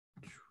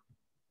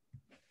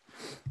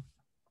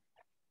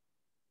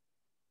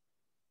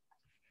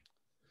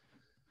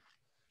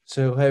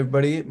Hey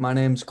everybody, my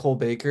name's Cole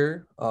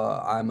Baker.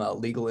 I'm a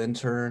legal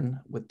intern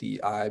with the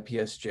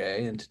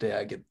IIPSJ, and today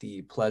I get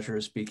the pleasure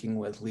of speaking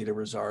with Lita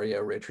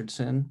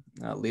Rosario-Richardson.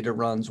 Lita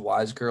runs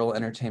WYZ Girl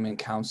Entertainment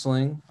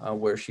Consulting,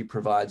 where she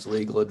provides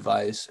legal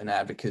advice and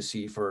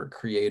advocacy for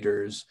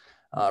creators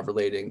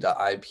relating to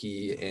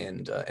IP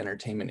and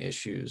entertainment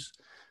issues.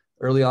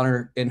 Early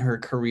on in her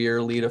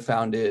career, Lita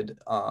founded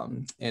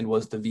and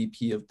was the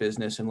VP of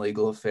Business and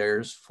Legal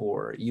Affairs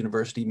for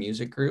University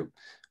Music Group,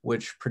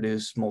 which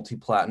produced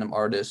multi-platinum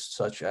artists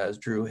such as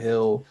Drew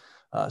Hill,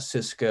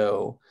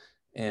 Cisco,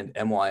 and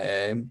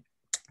MYA.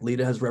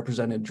 Lita has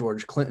represented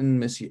George Clinton,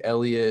 Missy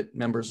Elliott,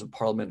 members of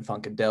Parliament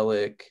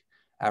Funkadelic,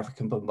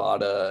 African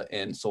Bambaataa,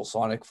 and Soul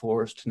Sonic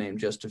Force, to name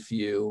just a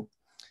few.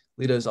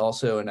 Lita is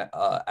also an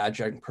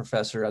adjunct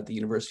professor at the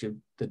University of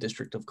the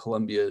District of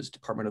Columbia's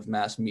Department of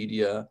Mass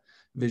Media,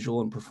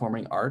 Visual and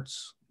Performing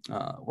Arts.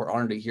 We're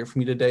honored to hear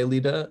from you today,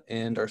 Lita,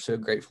 and are so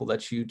grateful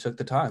that you took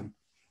the time.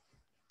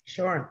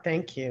 Sure,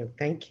 thank you,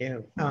 thank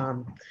you.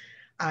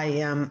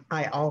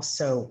 I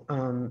also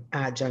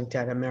adjunct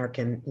at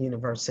American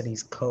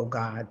University's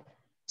Kogod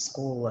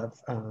School of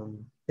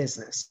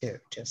Business too,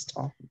 just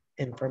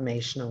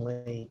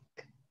informationally.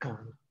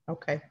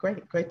 Okay,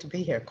 great to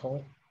be here,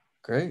 Cole.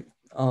 Great.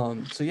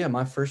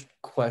 My first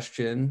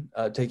question,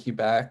 take you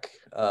back.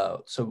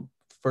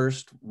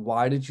 First,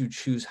 why did you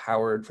choose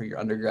Howard for your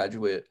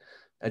undergraduate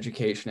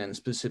education, and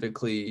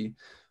specifically,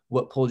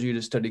 what pulled you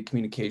to study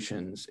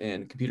communications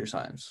and computer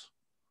science?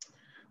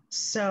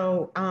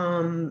 So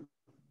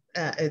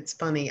it's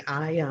funny.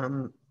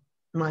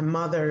 My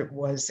mother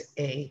was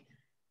a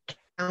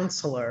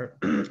counselor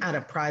at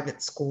a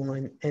private school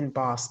in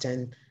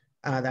Boston.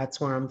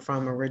 That's where I'm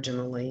from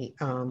originally.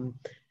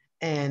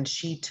 And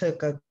she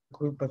took a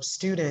group of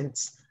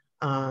students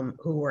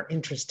who were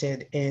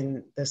interested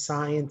in the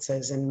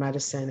sciences and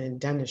medicine and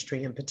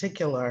dentistry in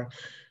particular,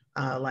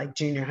 like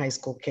junior high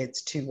school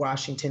kids, to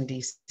Washington,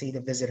 D.C.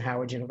 to visit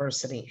Howard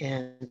University.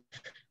 And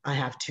I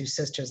have two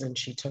sisters, and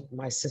she took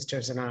my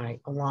sisters and I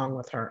along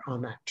with her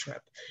on that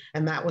trip.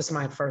 And that was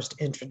my first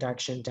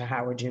introduction to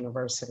Howard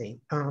University.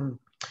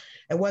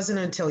 It wasn't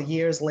until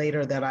years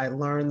later that I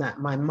learned that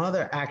my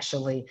mother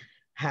actually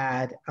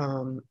had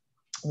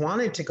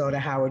wanted to go to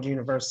Howard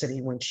University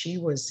when she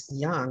was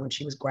young, when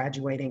she was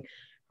graduating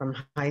from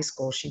high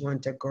school. She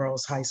went to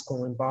girls' high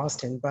school in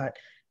Boston, but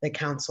the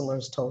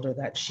counselors told her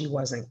that she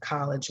wasn't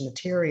college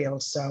material,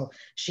 so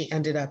she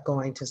ended up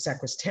going to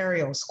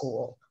secretarial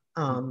school.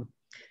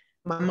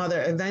 My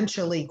mother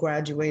eventually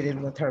graduated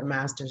with her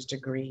master's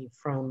degree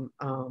from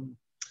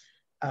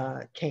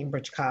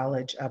Cambridge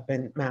College up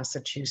in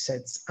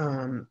Massachusetts.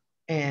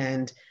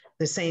 And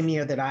the same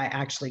year that I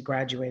actually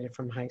graduated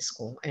from high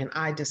school. And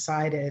I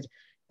decided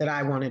that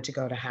I wanted to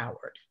go to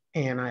Howard.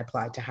 And I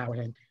applied to Howard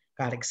and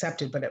got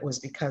accepted, but it was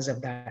because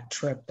of that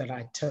trip that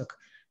I took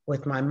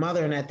with my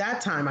mother. And at that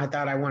time, I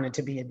thought I wanted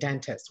to be a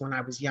dentist when I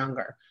was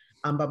younger.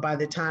 But by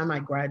the time I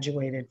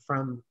graduated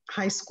from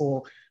high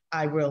school,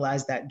 I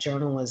realized that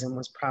journalism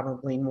was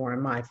probably more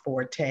my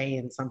forte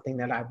and something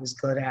that I was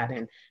good at.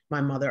 And my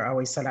mother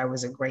always said I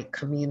was a great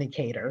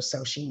communicator,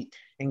 so she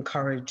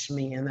encouraged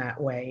me in that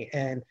way.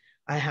 And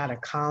I had a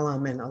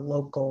column in a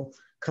local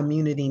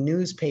community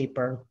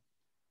newspaper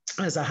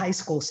as a high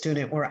school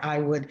student where I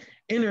would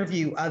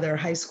interview other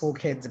high school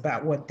kids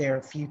about what their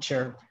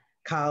future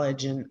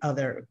college and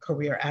other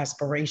career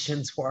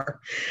aspirations were.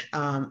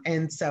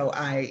 And so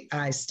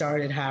I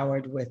started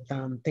Howard with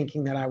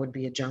thinking that I would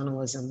be a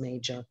journalism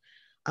major.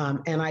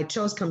 And I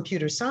chose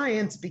computer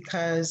science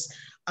because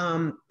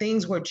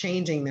things were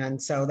changing then.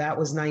 So that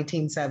was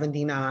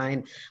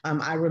 1979.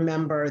 I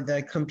remember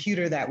the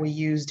computer that we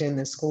used in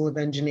the School of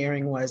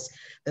Engineering was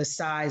the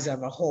size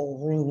of a whole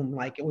room.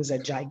 Like, it was a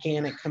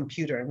gigantic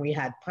computer, and we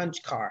had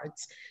punch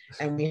cards,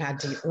 and we had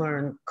to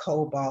learn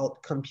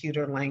COBOL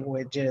computer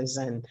languages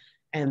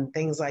and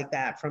things like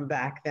that from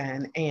back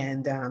then.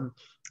 And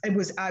I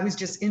was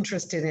just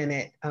interested in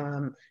it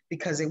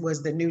because it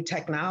was the new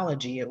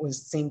technology. It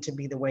seemed to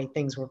be the way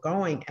things were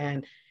going.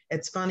 And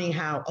it's funny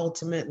how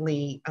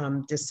ultimately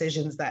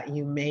decisions that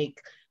you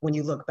make when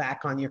you look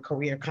back on your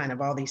career, kind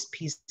of all these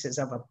pieces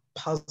of a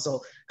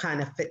puzzle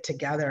kind of fit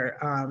together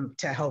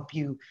to help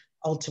you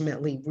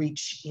ultimately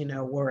reach,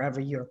 wherever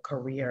your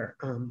career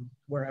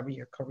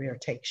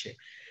takes you.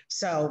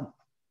 So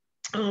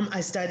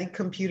I studied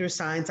computer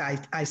science.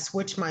 I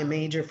switched my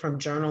major from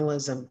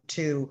journalism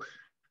to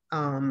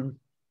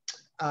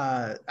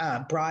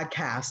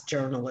broadcast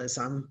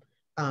journalism.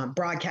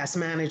 Broadcast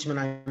management,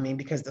 I mean,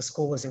 because the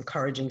school was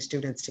encouraging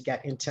students to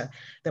get into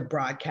the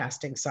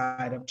broadcasting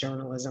side of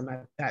journalism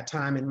at that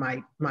time. And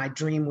my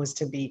dream was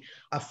to be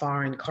a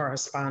foreign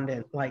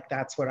correspondent. Like,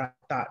 that's what I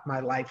thought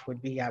my life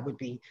would be. I would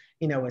be,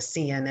 a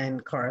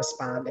CNN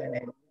correspondent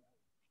in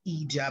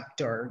Egypt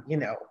or,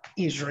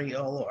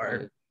 Israel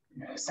or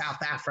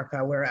South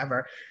Africa,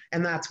 wherever.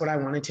 And that's what I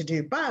wanted to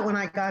do. But when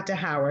I got to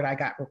Howard, I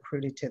got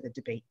recruited to the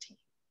debate team.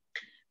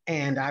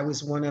 And I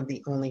was one of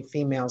the only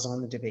females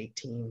on the debate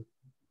team.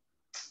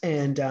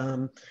 And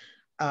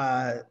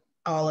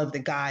all of the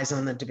guys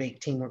on the debate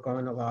team were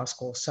going to law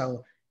school.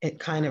 So it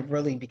kind of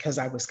really, because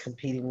I was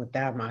competing with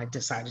them, I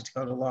decided to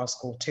go to law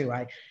school too.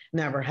 I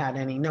never had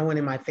no one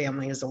in my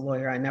family is a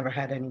lawyer. I never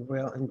had any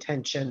real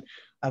intention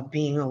of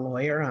being a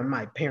lawyer.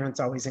 My parents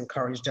always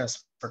encouraged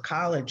us for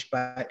college,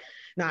 but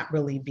not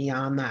really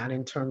beyond that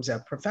in terms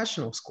of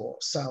professional school.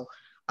 So,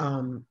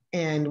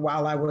 and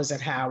while I was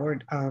at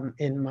Howard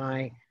in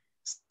my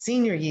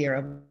senior year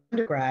of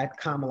undergrad,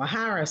 Kamala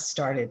Harris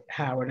started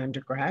Howard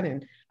undergrad,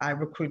 and I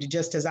recruited,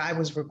 just as I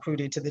was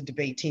recruited to the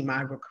debate team,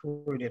 I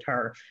recruited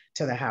her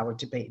to the Howard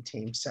debate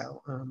team.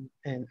 So,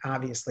 and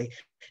obviously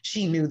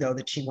she knew though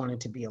that she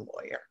wanted to be a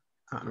lawyer.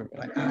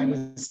 But I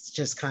was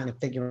just kind of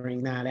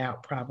figuring that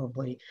out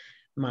probably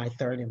my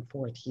third and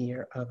fourth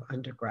year of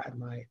undergrad,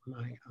 my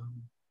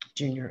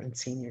junior and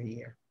senior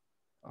year.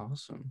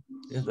 Awesome.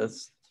 Yeah,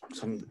 that's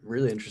some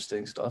really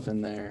interesting stuff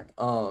in there.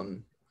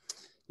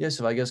 Yeah,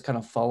 so I guess kind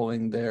of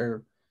following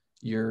there,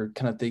 you're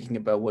kind of thinking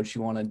about what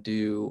you want to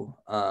do.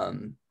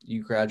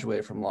 You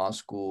graduate from law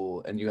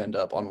school and you end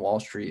up on Wall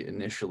Street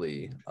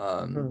initially.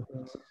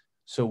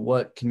 So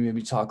what can you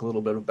maybe talk a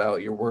little bit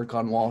about your work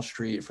on Wall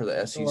Street for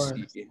the SEC,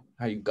 Sure.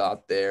 how you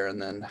got there, and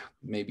then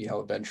maybe how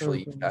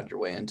eventually you found your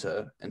way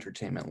into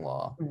entertainment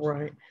law?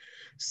 Right.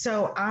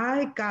 So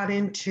I got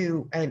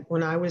into, and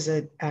when I was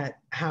at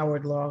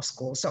Howard Law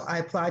School, so I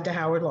applied to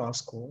Howard Law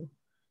School.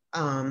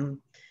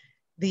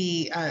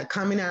 The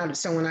coming out,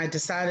 so when I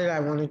decided I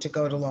wanted to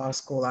go to law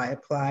school, I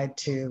applied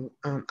to,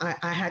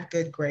 I had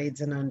good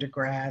grades in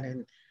undergrad,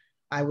 and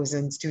I was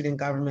in student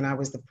government. I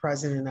was the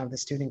president of the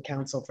student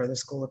council for the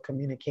School of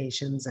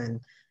Communications and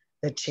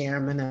the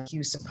chairman of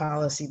CUSA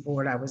policy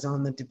board. I was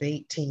on the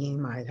debate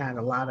team. I had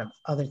a lot of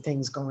other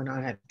things going on.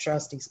 I had a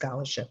trustee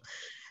scholarship.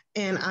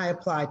 And I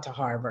applied to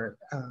Harvard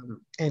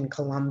and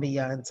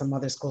Columbia and some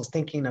other schools,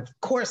 thinking of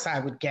course I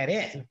would get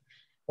in.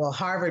 Well,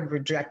 Harvard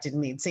rejected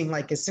me. It seemed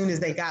like as soon as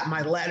they got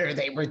my letter,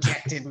 they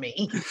rejected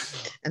me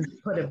and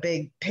put a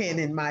big pin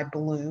in my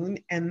balloon.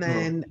 And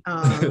then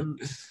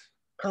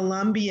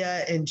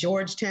Columbia and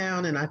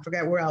Georgetown, and I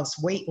forget where else,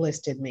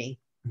 waitlisted me.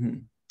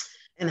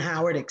 And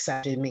Howard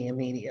accepted me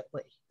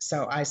immediately.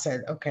 So I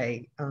said,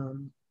 okay,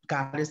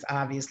 God is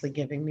obviously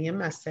giving me a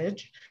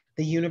message.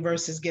 The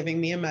universe is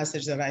giving me a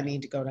message that I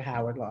need to go to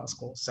Howard Law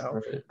School.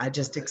 So I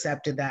just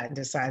accepted that and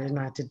decided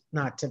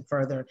not to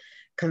further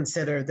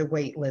consider the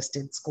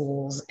waitlisted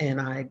schools,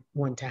 and I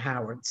went to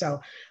Howard.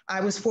 So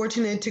I was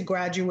fortunate to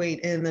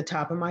graduate in the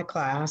top of my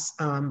class.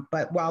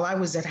 But while I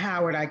was at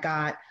Howard,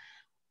 I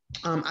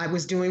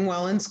was doing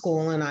well in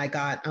school, and I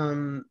got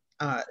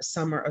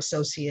summer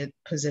associate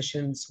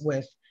positions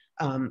with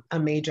a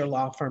major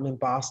law firm in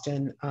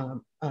Boston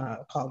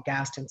called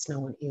Gaston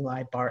Snow and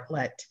Eli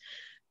Bartlett.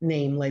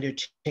 Name later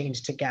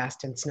changed to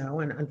Gaston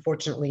Snow, and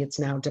unfortunately it's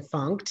now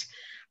defunct.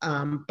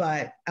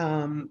 But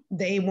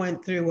they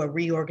went through a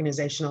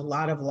reorganization. A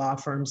lot of law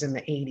firms in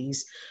the 80s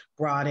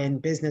brought in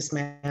business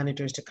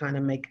managers to kind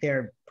of make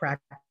their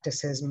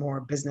practices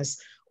more business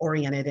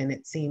oriented. And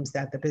it seems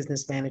that the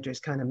business managers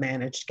kind of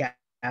managed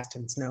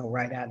Gaston Snow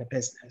right out of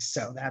business.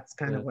 So that's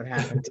kind of what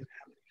happened to them.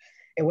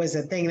 It was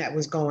a thing that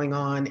was going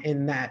on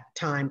in that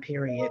time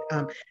period.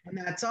 And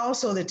that's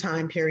also the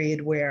time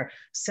period where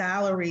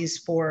salaries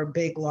for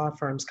big law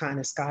firms kind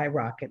of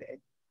skyrocketed.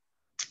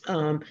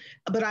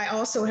 But I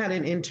also had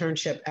an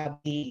internship at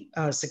the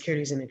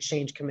Securities and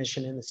Exchange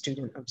Commission in the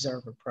Student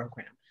Observer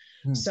Program.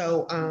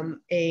 So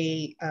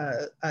a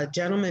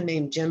gentleman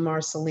named Jim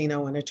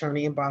Marcelino, an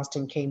attorney in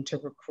Boston, came to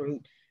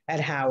recruit at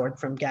Howard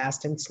from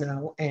Gaston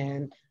Snow.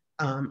 And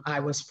I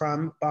was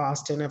from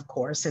Boston, of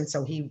course. And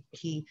so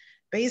he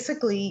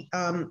basically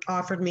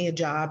offered me a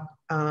job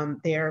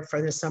there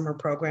for the summer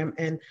program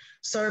and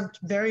served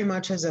very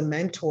much as a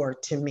mentor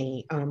to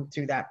me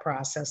through that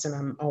process. And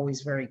I'm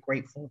always very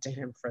grateful to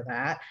him for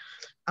that.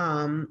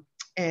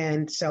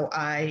 And so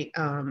I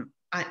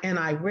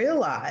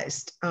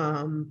realized,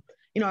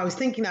 I was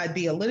thinking I'd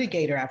be a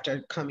litigator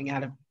after coming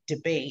out of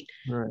debate.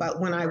 Right. But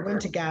when I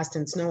went to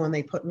Gaston Snow and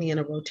they put me in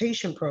a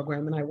rotation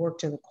program and I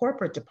worked in the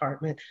corporate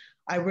department,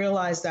 I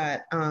realized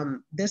that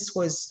this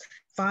was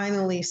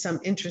finally some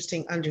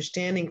interesting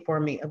understanding for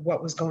me of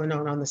what was going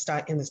on in the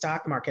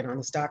stock market, on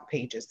the stock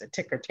pages, the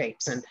ticker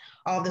tapes, and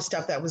all the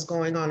stuff that was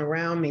going on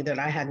around me that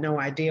I had no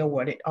idea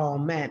what it all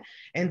meant.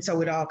 And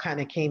so it all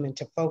kind of came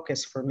into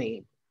focus for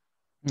me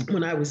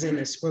when I was in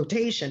this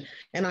rotation.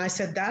 And I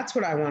said, that's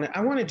what I want to, I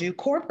want to do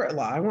corporate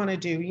law. I want to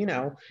do,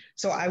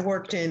 so I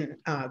worked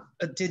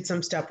did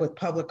some stuff with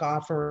public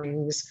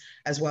offerings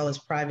as well as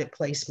private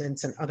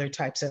placements and other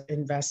types of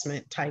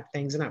investment type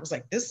things. And I was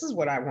like, this is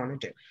what I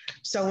want to do.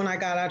 So when I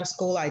got out of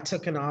school, I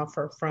took an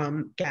offer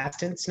from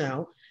Gaston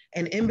Snow.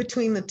 And in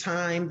between the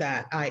time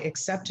that I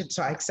accepted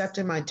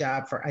my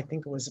job for, I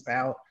think it was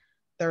about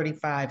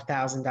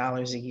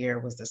 $35,000 a year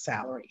was the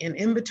salary. And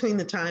in between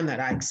the time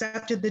that I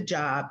accepted the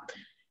job,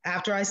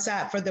 after I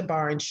sat for the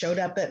bar and showed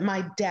up at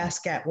my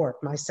desk at work,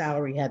 my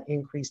salary had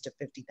increased to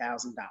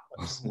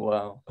 $50,000.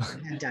 Wow. I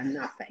had done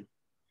nothing.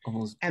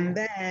 Almost. And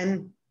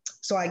then,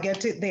 so I get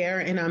to there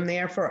and I'm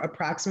there for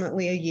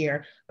approximately a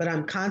year, but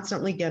I'm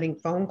constantly getting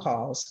phone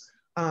calls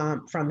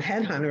from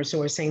headhunters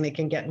who are saying they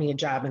can get me a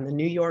job in the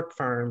New York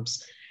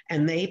firms,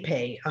 and they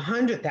pay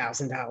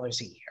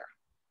 $100,000 a year.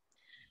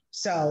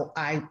 So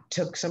I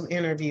took some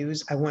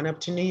interviews. I went up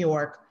to New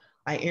York.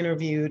 I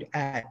interviewed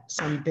at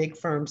some big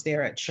firms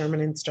there at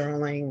Sherman and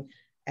Sterling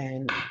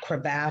and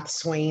Cravath,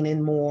 Swain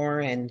and Moore,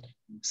 and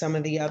some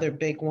of the other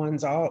big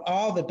ones,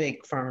 all the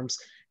big firms.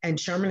 And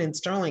Sherman and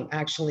Sterling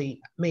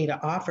actually made an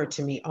offer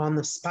to me on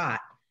the spot.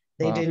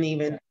 They Wow. didn't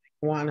even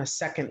want a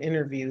second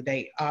interview.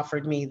 They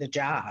offered me the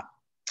job.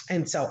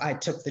 And so I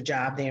took the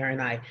job there,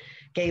 and I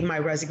gave my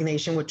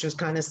resignation, which was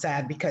kind of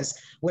sad, because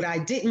what I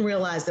didn't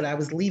realize that I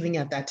was leaving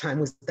at that time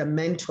was the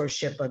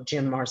mentorship of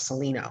Jim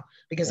Marcelino,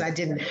 because I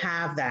didn't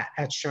have that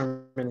at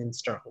Sherman and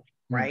Sterling,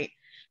 right?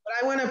 But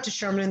I went up to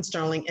Sherman and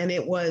Sterling, and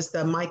it was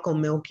the Michael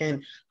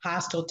Milken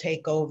hostile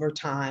takeover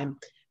time.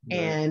 Right.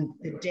 And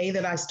the day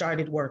that I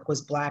started work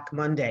was Black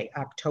Monday,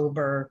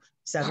 October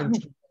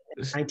 17th,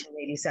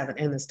 1987,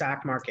 and the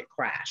stock market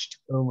crashed.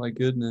 Oh my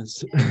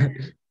goodness.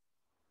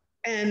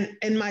 And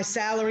my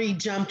salary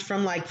jumped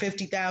from like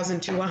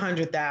 50,000 to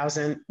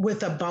 100,000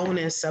 with a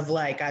bonus of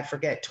like, I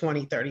forget,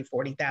 20, 30,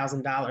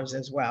 $40,000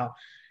 as well.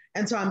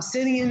 And so I'm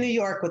sitting in New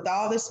York with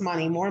all this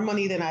money, more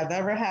money than I've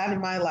ever had in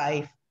my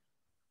life,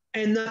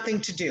 and nothing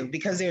to do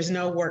because there's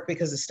no work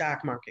because the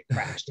stock market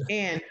crashed.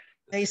 And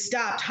they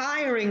stopped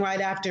hiring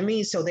right after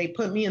me. So they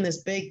put me in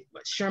this big,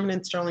 Sherman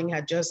and Sterling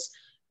had just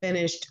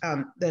finished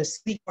the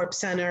C Corp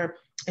Center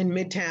in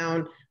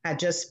Midtown, had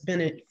just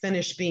been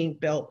finished being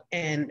built,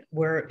 and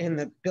we're in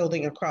the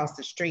building across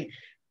the street.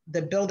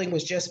 The building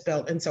was just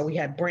built, and so we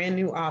had brand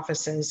new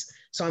offices.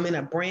 So I'm in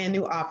a brand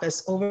new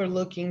office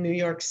overlooking New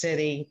York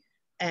City,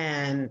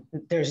 and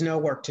there's no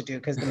work to do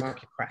because the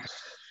market crashed.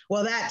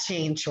 Well, that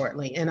changed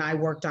shortly, and I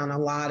worked on a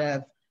lot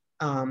of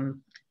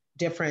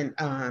different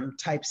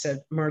types of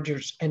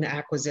mergers and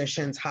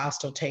acquisitions,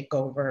 hostile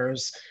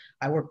takeovers.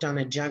 I worked on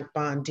a junk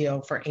bond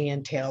deal for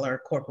Ann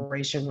Taylor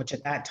Corporation, which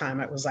at that time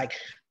it was like,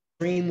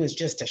 dream was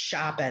just to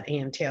shop at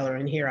Ann Taylor.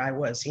 And here I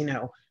was,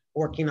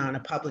 working on a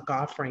public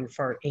offering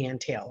for Ann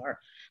Taylor,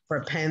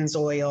 for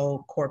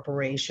Pennzoil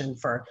Corporation,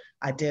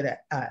 I did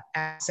an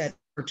asset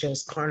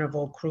purchase.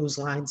 Carnival Cruise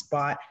Lines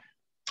bought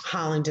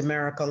Holland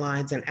America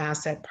Lines, an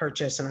asset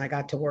purchase, and I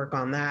got to work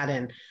on that.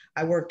 And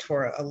I worked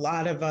for a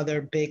lot of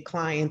other big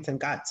clients and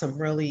got some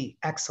really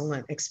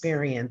excellent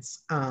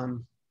experience.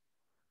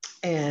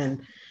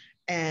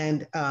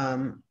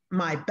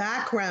 My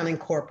background in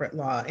corporate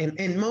law,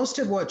 and most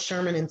of what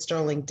Sherman and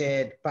Sterling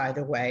did, by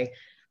the way,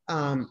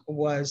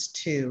 was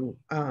to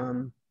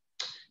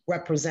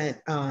represent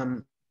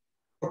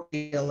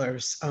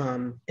dealers,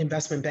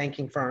 investment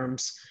banking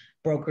firms,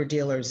 broker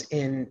dealers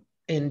in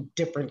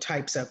different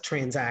types of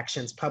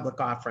transactions,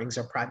 public offerings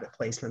or private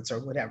placements or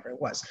whatever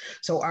it was.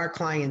 So our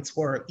clients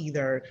were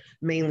either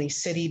mainly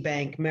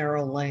Citibank,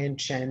 Merrill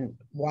Lynch, and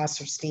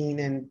Wasserstein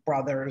and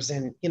Brothers,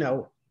 and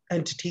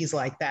entities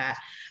like that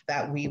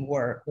we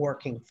were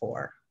working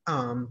for.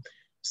 I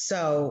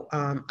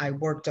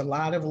worked a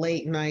lot of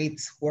late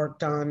nights,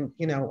 worked on,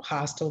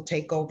 hostile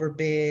takeover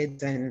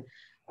bids and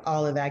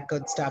all of that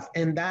good stuff.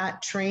 And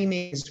that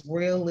training is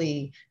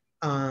really,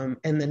 and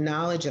the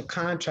knowledge of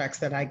contracts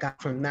that I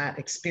got from that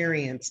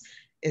experience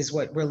is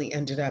what really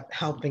ended up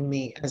helping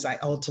me as I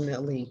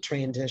ultimately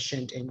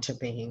transitioned into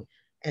being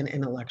an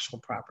intellectual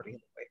property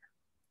lawyer.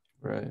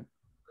 Right.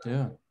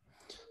 Yeah.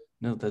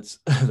 No, that's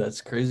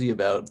crazy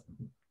about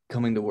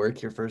coming to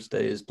work. Your first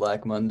day is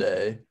Black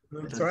Monday.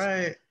 That's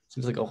right.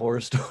 Seems like a horror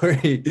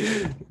story.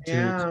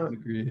 Yeah.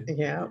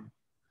 Yeah.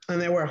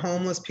 And there were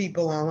homeless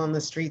people all on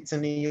the streets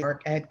in New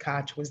York. Ed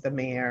Koch was the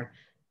mayor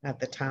at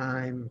the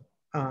time.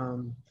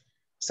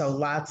 So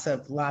lots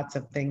of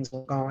things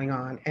were going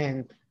on.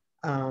 And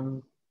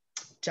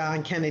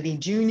John Kennedy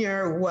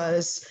Jr.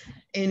 was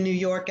in New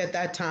York at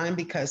that time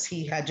because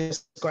he had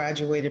just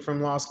graduated from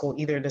law school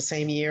either the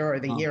same year or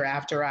the year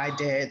after I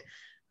did,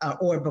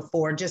 or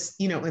before,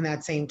 just, in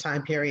that same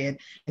time period.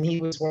 And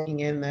he was working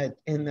in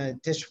the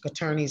district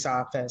attorney's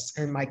office,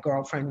 and my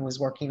girlfriend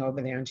was working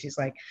over there, and she's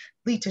like,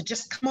 Lita,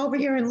 just come over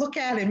here and look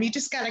at him. You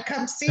just got to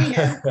come see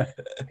him. And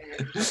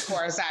of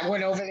course, I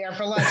went over there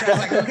for lunch. I was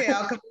like, okay,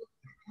 I'll come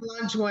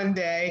lunch one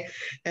day,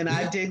 and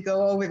I did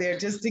go over there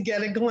just to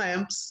get a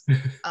glimpse.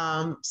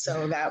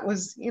 So that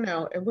was,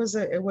 it was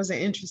an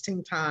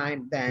interesting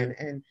time then.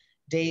 And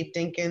Dave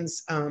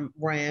Dinkins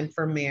ran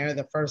for mayor,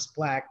 the first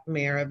Black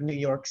mayor of New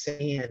York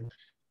City, and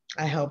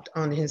I helped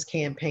on his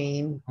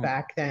campaign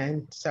back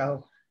then.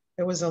 So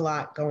there was a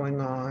lot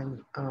going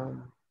on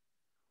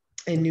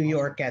in New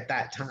York at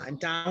that time.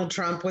 Donald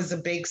Trump was a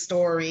big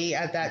story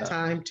at that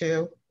time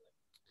too.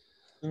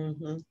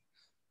 Mm-hmm.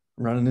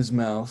 Running his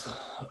mouth,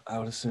 I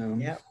would assume.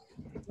 Yep.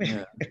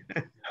 Yeah.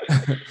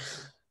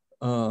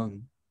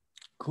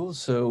 Cool.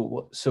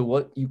 So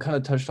what you kind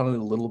of touched on it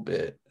a little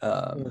bit,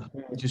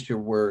 just your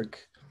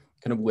work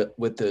kind of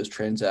with those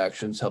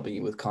transactions, helping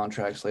you with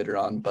contracts later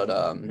on. But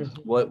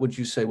what would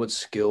you say, what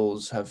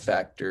skills have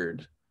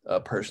factored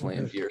personally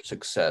into your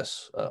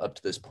success up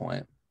to this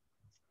point?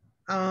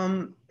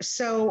 I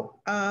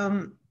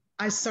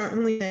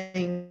certainly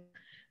think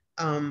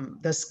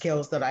the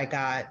skills that I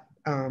got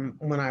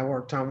when I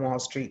worked on Wall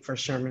Street for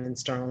Sherman and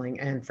Sterling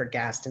and for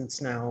Gaston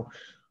Snow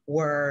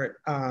were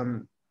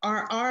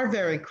are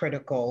very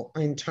critical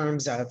in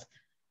terms of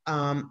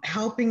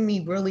helping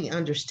me really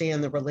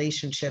understand the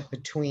relationship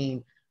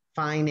between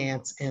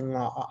finance and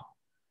law.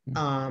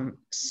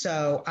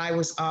 So I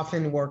was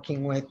often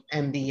working with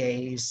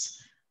MBAs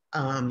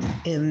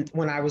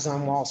when I was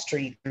on Wall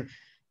Street. And,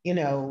 you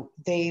know,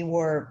 they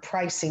were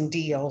pricing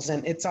deals,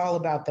 and it's all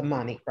about the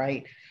money,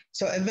 right?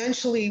 So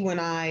eventually, when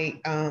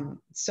the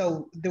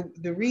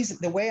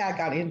way I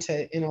got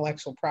into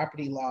intellectual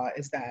property law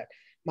is that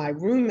my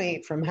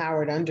roommate from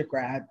Howard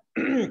undergrad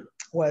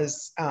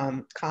was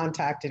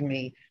contacted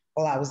me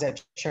while I was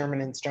at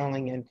Sherman and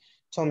Sterling and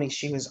told me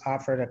she was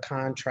offered a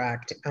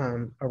contract,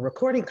 a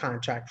recording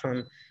contract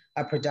from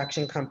a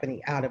production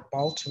company out of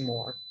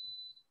Baltimore,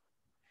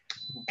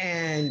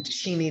 and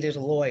she needed a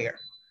lawyer.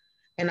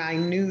 And I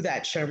knew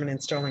that Sherman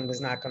and Sterling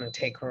was not going to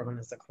take her on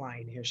as a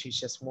client here. She's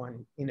just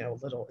one, you know,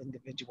 little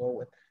individual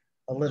with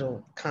a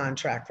little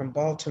contract from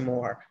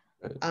Baltimore.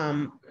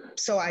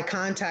 So I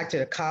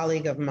contacted a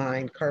colleague of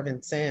mine,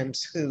 Kervin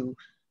Sims, who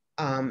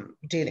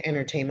did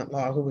entertainment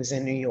law, who was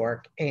in New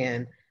York,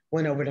 and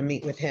went over to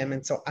meet with him.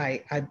 And so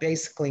I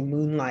basically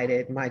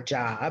moonlighted my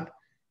job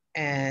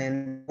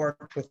and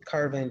worked with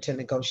Kervin to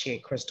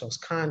negotiate Crystal's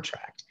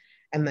contract.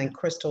 And then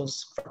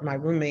my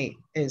roommate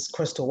is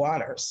Crystal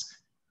Waters,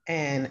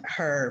 and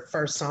her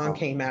first song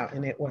came out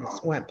and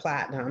went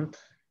platinum.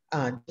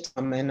 And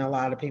a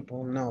lot of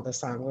people know the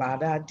song La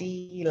Da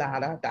Dee La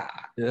Da Da.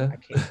 Yeah, I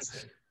can't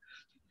sing.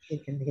 You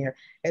can hear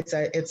it's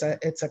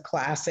a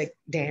classic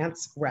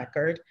dance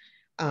record.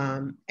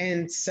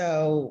 And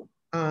so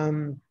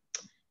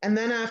and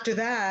then after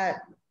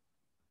that,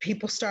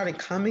 people started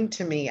coming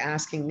to me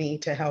asking me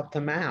to help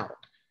them out.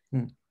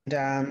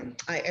 And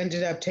I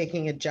ended up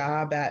taking a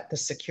job at the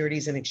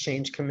Securities and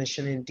Exchange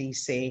Commission in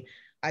DC.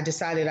 I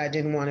decided I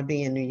didn't want to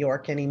be in New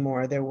York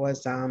anymore. There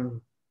was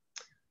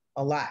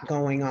a lot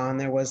going on.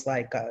 There was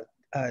like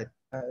a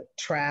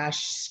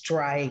trash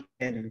strike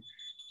and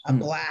a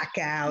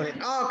blackout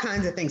and all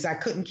kinds of things. I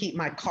couldn't keep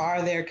my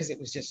car there because it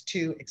was just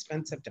too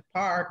expensive to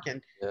park.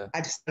 And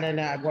I decided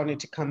I wanted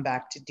to come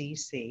back to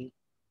DC.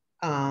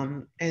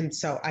 And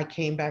so I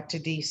came back to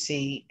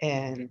DC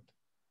and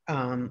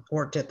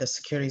worked at the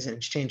Securities and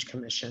Exchange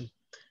Commission.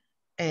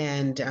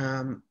 And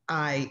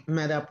I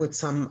met up with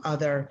some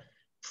other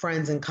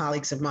friends and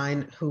colleagues of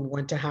mine who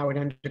went to Howard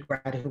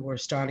undergrad who were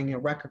starting a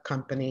record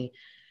company.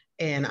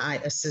 And I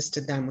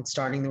assisted them with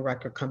starting the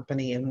record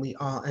company. And we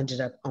all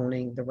ended up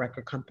owning the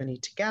record company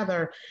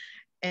together.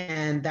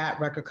 And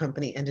that record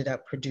company ended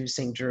up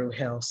producing Drew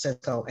Hill,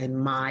 Cisco, and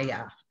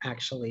Maya,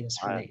 actually, is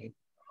her name.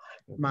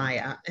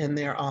 Maya. And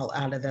they're all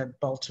out of the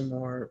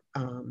Baltimore,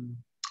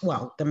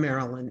 the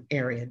Maryland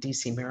area,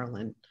 DC,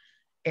 Maryland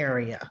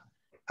area.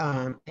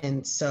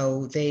 And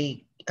so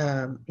they,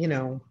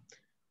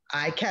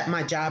 I kept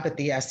my job at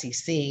the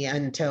SEC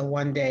until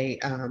one day,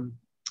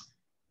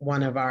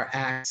 one of our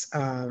acts,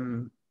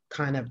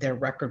 kind of their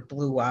record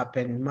blew up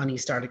and money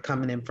started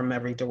coming in from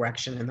every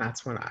direction. And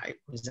that's when I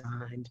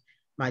resigned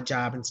my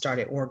job and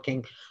started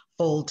working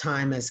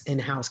full-time as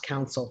in-house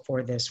counsel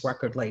for this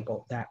record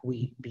label that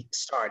we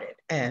started.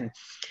 And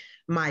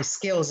my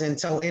skills, and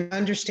so in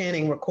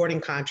understanding recording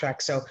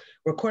contracts, so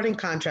recording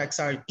contracts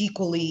are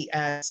equally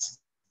as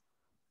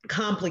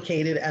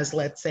complicated as,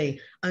 let's say,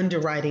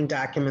 underwriting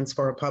documents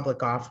for a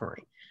public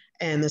offering.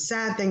 And the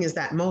sad thing is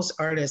that most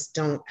artists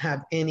don't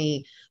have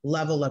any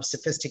level of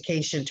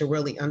sophistication to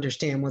really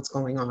understand what's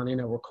going on in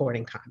a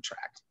recording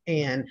contract.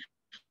 And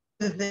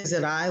the things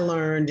that I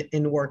learned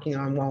in working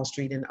on Wall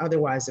Street and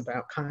otherwise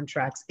about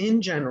contracts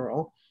in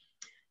general,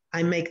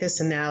 I make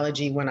this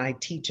analogy when I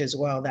teach as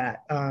well,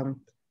 that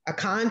a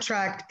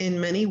contract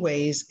in many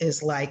ways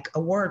is like a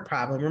word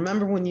problem.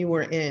 Remember when you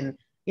were in,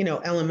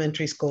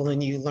 elementary school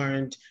and you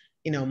learned,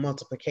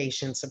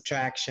 multiplication,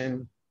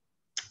 subtraction,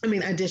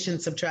 addition,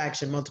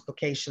 subtraction,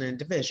 multiplication, and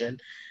division.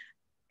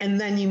 And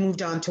then you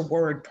moved on to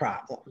word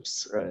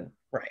problems.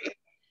 Right.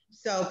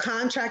 So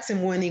contracts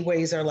in many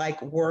ways are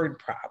like word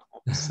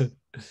problems.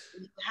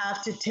 You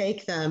have to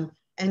take them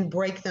and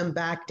break them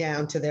back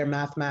down to their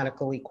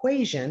mathematical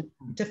equation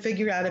to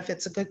figure out if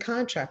it's a good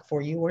contract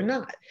for you or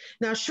not.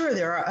 Now, sure,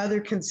 there are other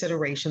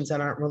considerations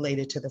that aren't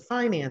related to the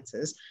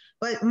finances,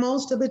 but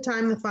most of the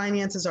time the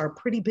finances are a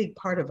pretty big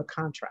part of a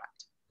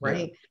contract,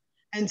 right?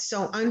 Yeah. And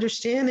so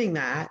understanding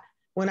that,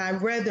 when I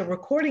read the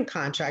recording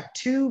contract,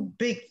 two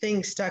big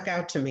things stuck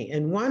out to me.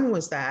 And one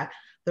was that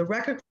the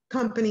record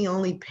company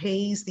only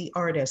pays the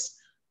artist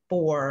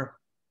for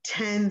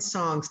 10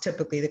 songs.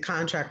 Typically, the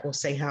contract will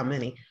say how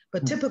many,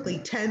 but typically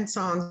 10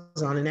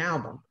 songs on an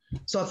album.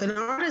 So if an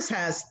artist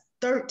has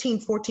 13,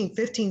 14,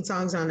 15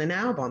 songs on an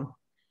album,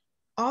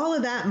 all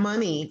of that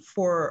money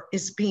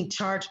is being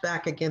charged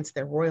back against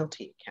their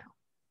royalty account.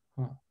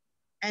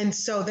 And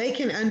so they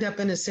can end up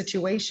in a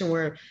situation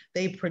where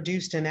they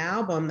produced an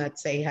album that,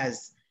 say,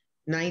 has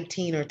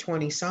 19 or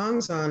 20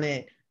 songs on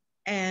it,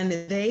 and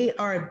they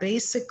are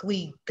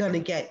basically going to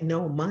get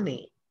no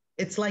money.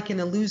 It's like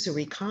an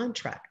illusory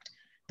contract.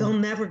 they'll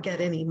never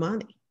get any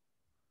money.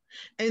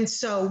 And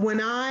so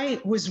when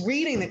I was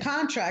reading the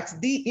contracts,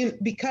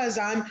 because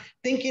I'm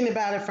thinking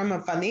about it from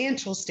a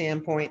financial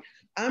standpoint,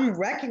 I'm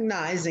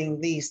recognizing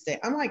these things.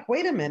 I'm like,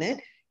 wait a minute,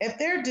 if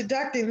they're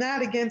deducting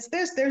that against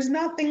this, there's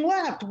nothing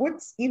left.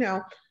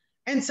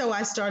 And so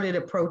I started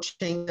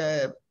approaching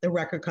the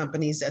record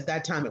companies. At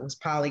that time, it was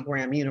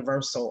Polygram,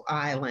 Universal,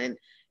 Island,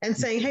 and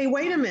saying, hey,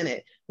 wait a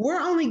minute, we're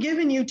only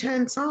giving you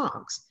 10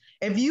 songs.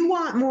 If you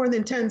want more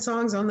than 10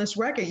 songs on this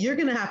record, you're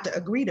going to have to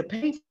agree to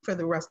pay for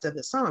the rest of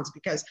the songs,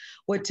 because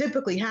what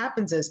typically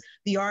happens is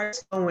the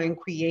artists go in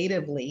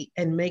creatively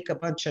and make a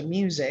bunch of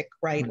music,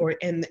 right?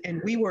 And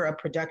we were a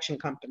production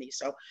company,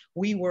 so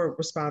we were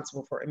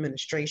responsible for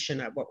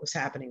administration of what was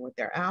happening with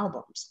their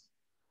albums.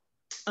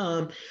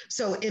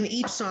 So in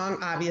each song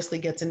obviously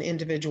gets an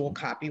individual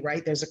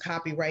copyright. There's a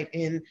copyright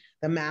in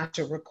the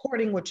master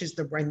recording, which is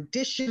the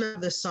rendition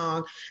of the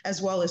song,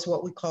 as well as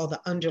what we call the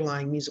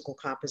underlying musical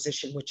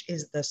composition, which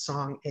is the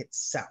song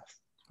itself,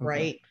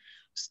 right?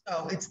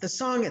 So it's the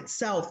song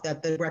itself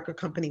that the record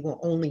company will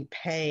only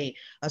pay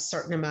a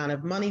certain amount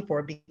of money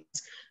for,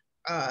 because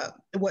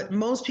what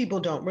most people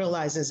don't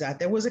realize is that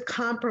there was a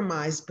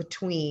compromise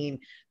between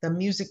the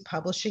music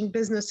publishing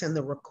business and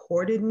the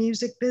recorded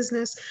music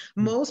business.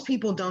 Most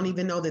people don't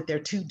even know that they're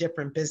two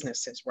different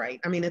businesses,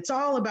 right? I mean, it's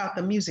all about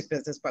the music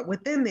business, but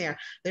within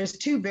there's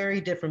two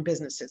very different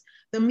businesses.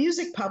 The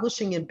music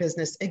publishing and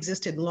business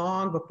existed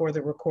long before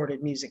the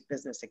recorded music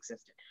business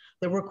existed.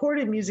 The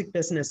recorded music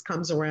business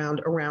comes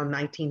around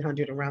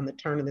 1900, around the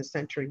turn of the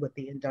century, with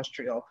the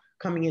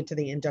coming into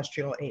the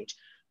industrial age.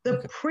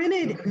 The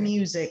printed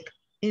music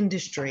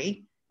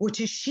industry,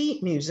 which is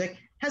sheet music,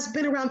 has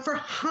been around for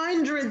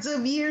hundreds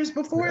of years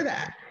before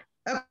that,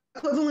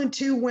 equivalent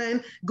to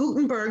when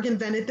Gutenberg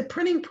invented the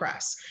printing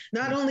press.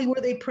 Not only were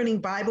they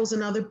printing Bibles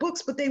and other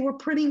books, but they were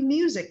printing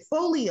music,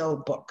 folio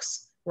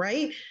books,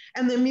 right?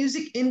 And the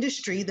music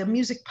industry, the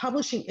music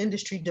publishing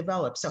industry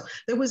developed. So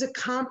there was a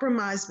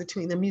compromise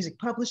between the music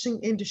publishing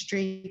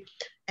industry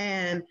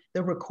and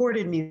the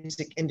recorded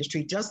music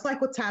industry, just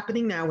like what's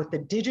happening now with the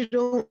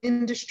digital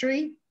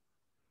industry.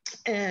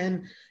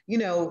 And,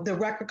 the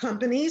record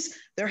companies,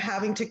 they're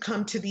having to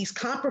come to these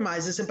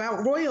compromises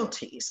about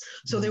royalties.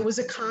 So there was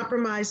a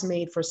compromise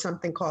made for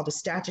something called a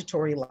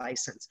statutory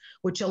license,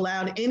 which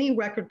allowed any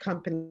record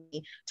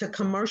company to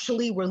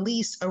commercially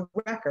release a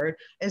record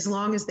as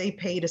long as they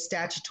paid a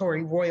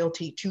statutory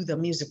royalty to the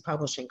music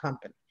publishing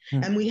company.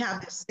 And we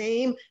have the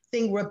same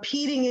thing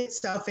repeating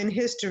itself in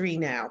history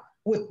now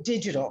with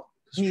digital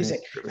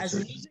music. As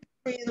music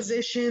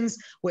transitions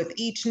with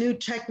each new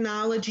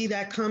technology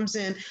that comes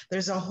in,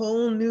 there's a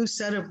whole new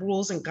set of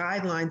rules and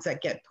guidelines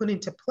that get put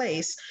into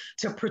place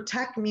to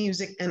protect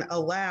music and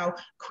allow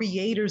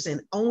creators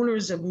and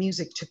owners of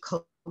music to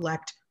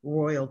collect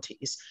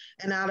royalties.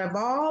 And out of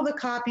all the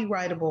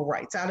copyrightable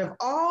rights, out of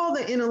all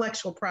the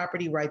intellectual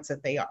property rights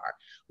that they are,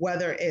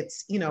 whether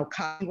it's,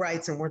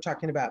 copyrights, and we're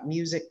talking about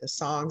music, the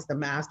songs, the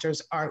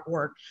masters,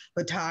 artwork,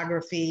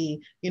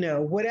 photography,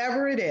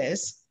 whatever it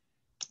is,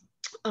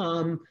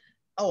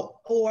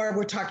 or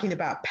we're talking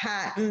about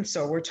patents,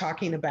 or we're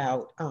talking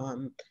about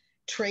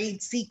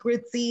trade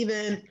secrets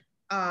even,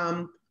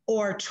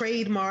 or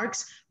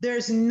trademarks.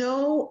 There's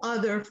no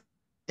other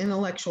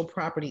intellectual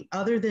property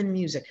other than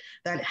music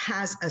that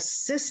has a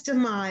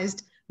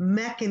systemized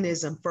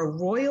mechanism for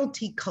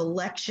royalty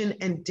collection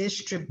and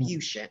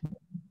distribution.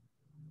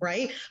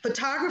 Right?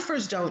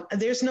 Photographers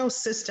there's no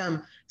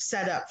system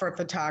set up for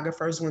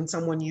photographers when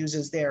someone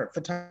uses their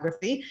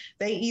photography.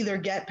 They either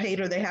get paid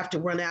or they have to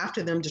run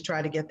after them to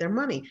try to get their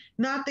money.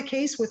 Not the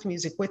case with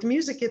music. With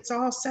music, it's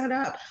all set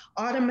up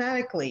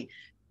automatically.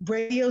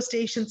 Radio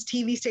stations,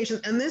 TV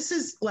stations, and this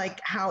is like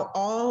how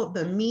all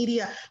the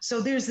media,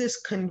 so there's this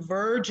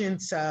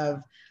convergence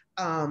of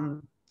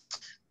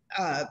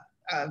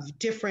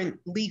different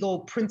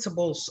legal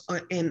principles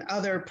and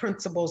other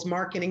principles,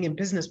 marketing and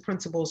business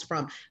principles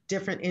from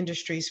different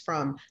industries,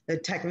 from the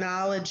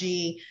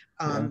technology,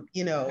 from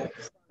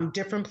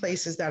different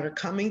places that are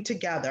coming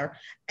together.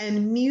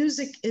 And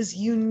music is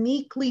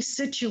uniquely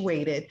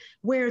situated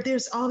where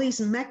there's all these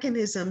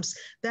mechanisms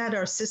that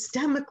are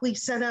systemically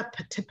set up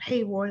to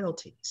pay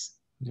royalties.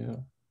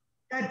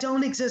 That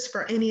don't exist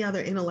for any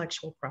other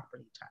intellectual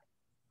property type,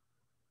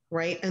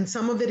 right? And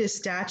some of it is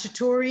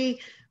statutory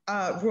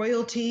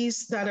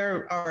royalties that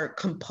are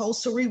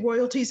compulsory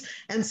royalties,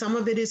 and some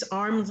of it is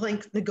arm's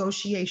length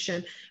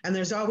negotiation. And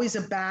there's always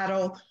a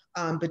battle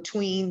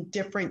between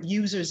different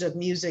users of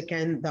music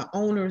and the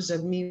owners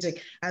of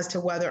music as to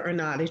whether or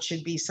not it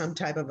should be some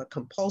type of a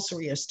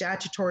compulsory or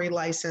statutory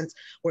license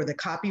where the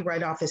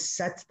Copyright Office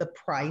sets the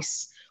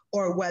price,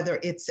 or whether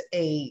it's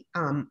a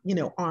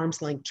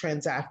arm's length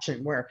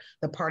transaction where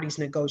the parties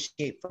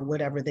negotiate for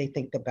whatever they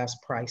think the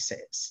best price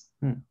is.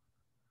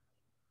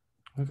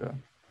 Okay.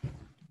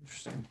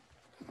 Interesting.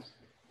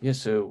 Yeah,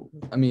 so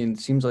I mean, it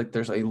seems like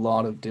there's a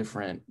lot of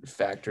different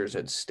factors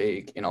at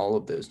stake in all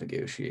of those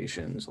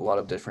negotiations, a lot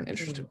of different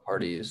interested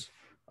parties.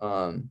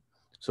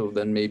 So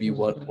then maybe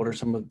what are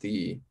some of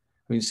the,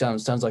 I mean,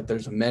 sounds like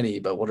there's many,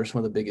 but what are some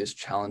of the biggest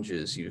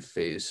challenges you've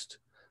faced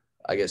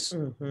I guess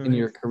in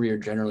your career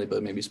generally,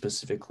 but maybe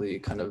specifically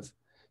kind of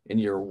in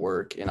your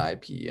work in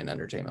IP and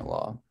entertainment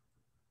law?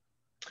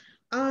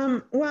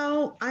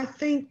 Well, I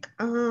think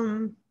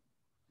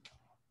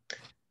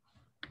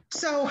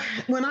so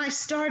when I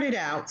started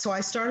out,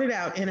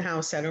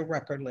 in-house at a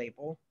record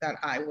label that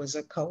I was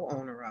a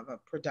co-owner of, a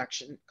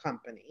production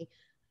company.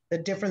 The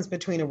difference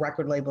between a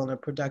record label and a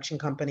production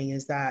company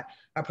is that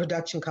a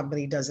production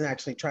company doesn't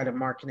actually try to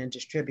market and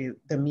distribute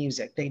the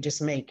music. They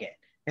just make it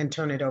and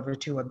turn it over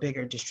to a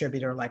bigger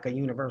distributor like a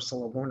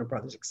Universal or Warner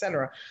Brothers, et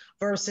cetera,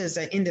 versus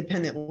an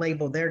independent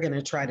label. They're going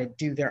to try to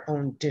do their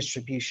own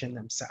distribution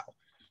themselves.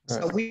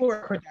 Right. So we were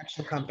a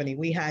production company.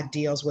 We had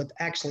deals with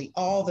actually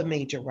all the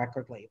major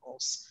record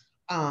labels.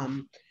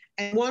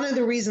 And one of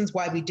the reasons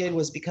why we did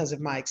was because of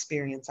my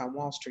experience on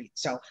Wall Street.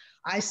 So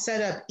I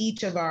set up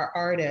each of our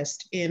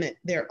artists in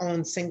their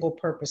own single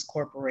purpose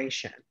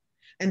corporation.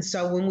 And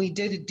so when we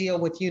did a deal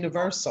with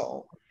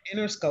Universal,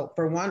 Interscope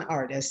for one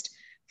artist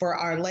for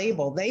our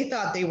label, they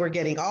thought they were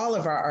getting all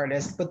of our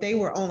artists, but they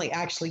were only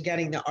actually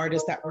getting the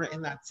artists that were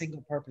in that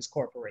single purpose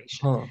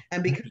corporation. Huh.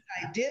 And because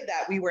I did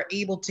that, we were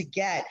able to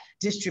get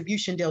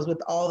distribution deals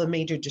with all the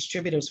major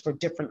distributors for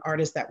different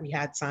artists that we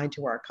had signed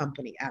to our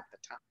company at the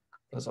time.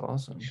 That's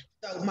awesome.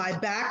 So my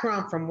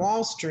background from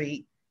Wall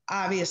Street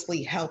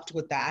obviously helped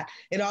with that.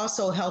 It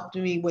also helped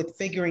me with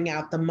figuring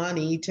out the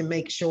money to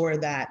make sure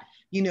that,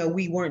 you know,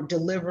 we weren't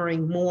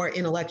delivering more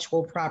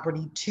intellectual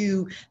property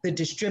to the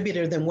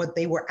distributor than what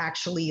they were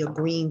actually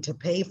agreeing to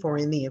pay for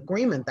in the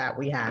agreement that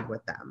we had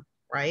with them,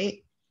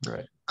 right?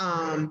 Right.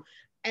 But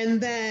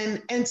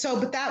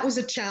that was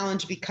a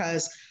challenge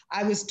because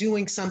I was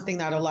doing something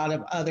that a lot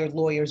of other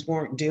lawyers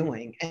weren't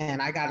doing.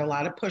 And I got a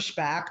lot of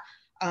pushback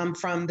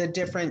from the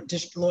different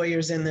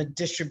lawyers in the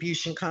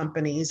distribution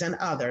companies and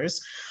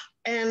others.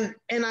 And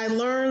I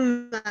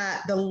learned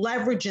that the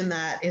leverage in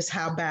that is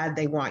how bad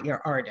they want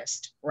your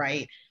artist,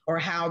 right? Or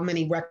how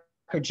many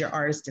records your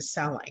artist is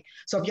selling.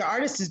 So if your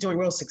artist is doing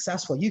real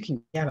successful, you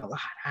can get a lot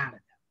out of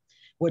them.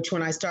 Which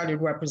when I started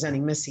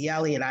representing Missy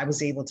Elliott, I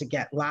was able to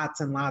get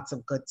lots and lots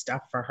of good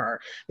stuff for her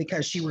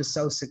because she was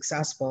so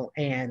successful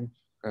and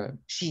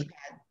she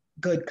had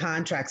good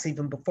contracts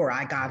even before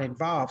I got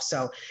involved.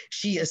 So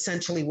she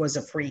essentially was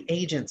a free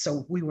agent.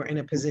 So we were in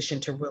a position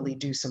to really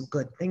do some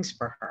good things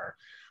for her.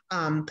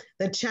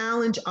 The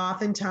challenge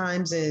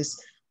oftentimes is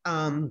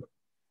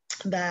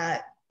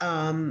that,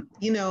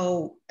 you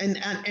know,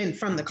 and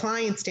from the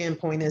client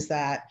standpoint is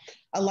that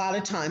a lot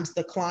of times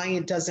the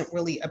client doesn't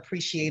really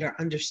appreciate or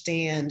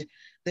understand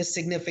the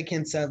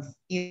significance of,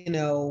 you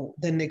know,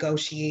 the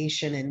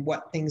negotiation and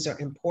what things are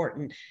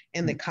important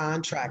in the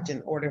contract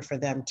in order for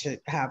them to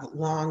have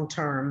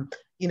long-term,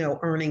 you know,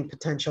 earning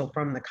potential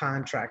from the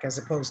contract, as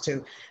opposed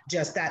to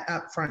just that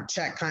upfront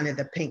check, kind of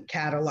the pink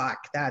Cadillac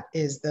that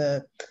is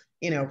the,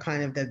 you know,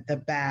 kind of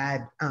the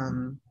bad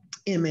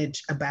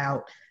image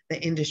about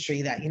the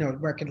industry that, you know,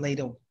 record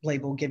label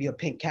will give you a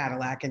pink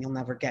Cadillac and you'll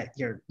never get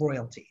your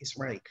royalties,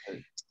 right?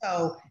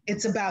 So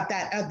it's about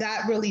that.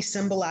 That really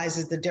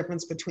symbolizes the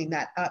difference between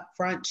that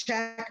upfront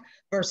check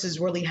versus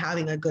really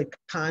having a good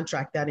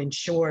contract that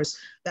ensures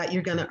that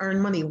you're going to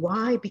earn money.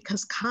 Why?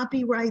 Because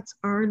copyrights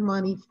earn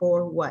money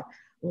for what?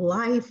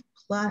 Life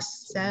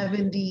plus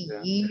 70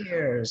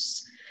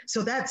 years.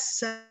 So that's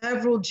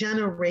several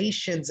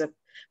generations of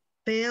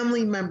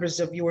family members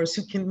of yours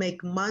who can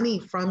make money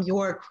from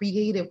your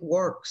creative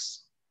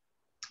works.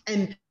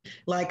 And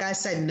like I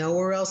said,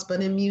 nowhere else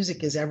but in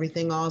music is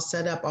everything all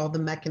set up. All the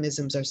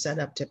mechanisms are set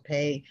up to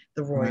pay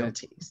the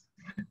royalties,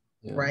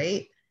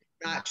 right?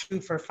 Not true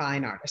for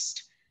fine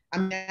artists.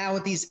 Now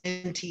with these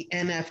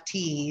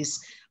NFTs,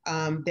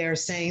 they're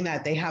saying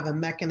that they have a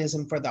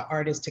mechanism for the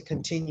artist to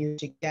continue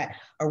to get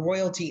a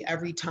royalty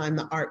every time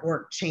the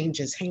artwork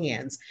changes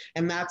hands.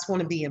 And that's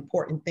one of the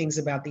important things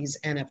about these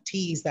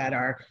NFTs that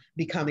are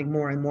becoming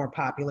more and more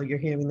popular. You're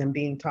hearing them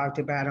being talked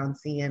about on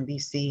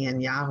CNBC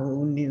and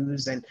Yahoo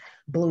News and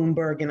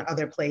Bloomberg and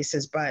other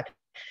places. But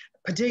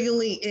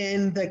particularly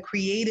in the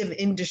creative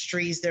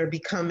industries, they're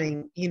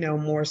becoming, you know,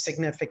 more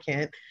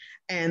significant.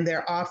 And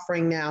they're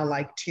offering now,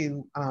 like,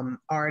 to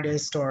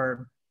artists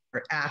or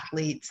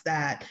athletes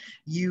that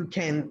you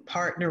can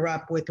partner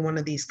up with one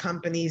of these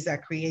companies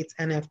that creates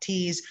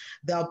NFTs.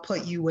 They'll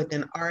put you with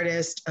an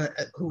artist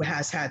who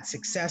has had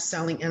success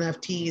selling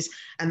NFTs,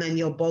 and then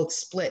you'll both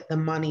split the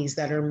monies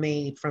that are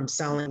made from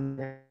selling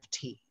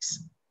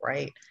NFTs,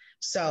 right?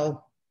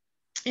 So,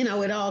 you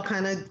know, it all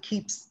kind of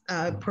keeps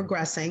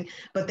progressing,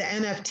 but the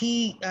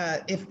NFT,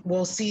 if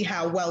we'll see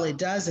how well it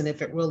does and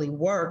if it really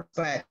works,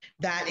 but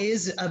that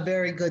is a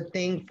very good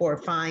thing for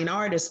fine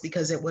artists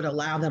because it would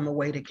allow them a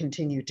way to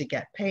continue to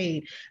get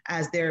paid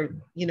as their,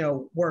 you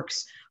know,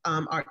 works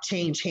are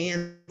change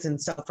hands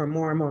and sell for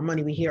more and more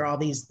money. We hear all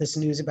this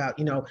news about,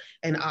 you know,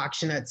 an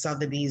auction at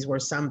Sotheby's where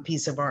some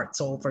piece of art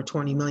sold for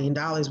 $20 million.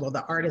 Well,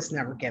 the artist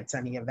never gets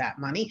any of that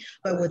money,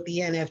 but with the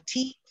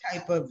NFT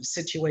type of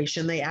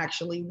situation, they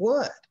actually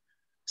would.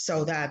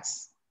 So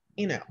that's,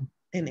 you know.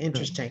 and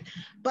interesting.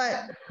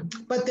 But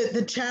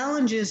the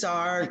challenges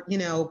are, you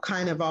know,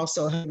 kind of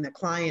also having the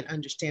client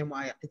understand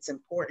why it's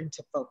important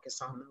to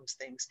focus on those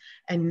things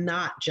and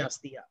not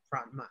just the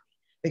upfront money,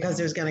 because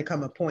there's going to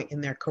come a point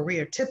in their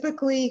career.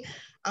 Typically,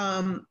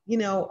 you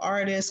know,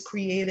 artists,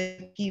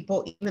 creative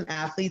people, even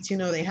athletes, you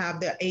know, they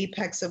have the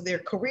apex of their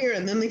career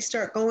and then they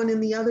start going in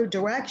the other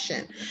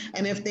direction.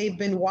 And if they've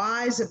been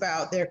wise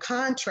about their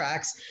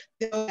contracts,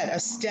 they'll get a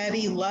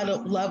steady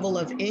level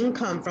of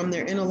income from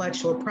their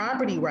intellectual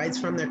property rights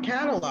from their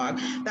catalog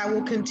that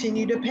will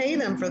continue to pay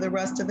them for the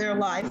rest of their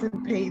life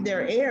and pay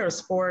their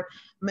heirs for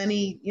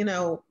many, you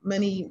know,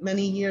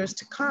 many years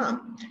to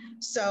come.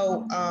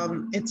 So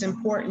it's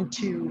important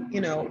to, you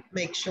know,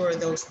 make sure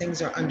those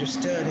things are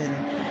understood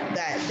and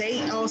that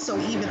they also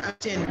even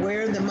understand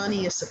where the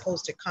money is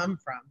supposed to come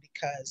from.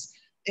 Because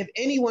if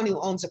anyone who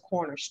owns a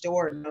corner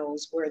store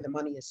knows where the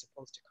money is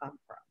supposed to come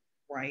from,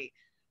 right?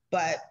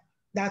 But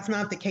that's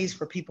not the case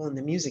for people in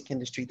the music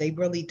industry. They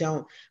really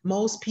don't.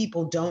 Most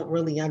people don't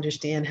really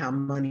understand how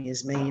money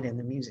is made in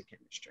the music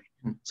industry.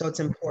 So it's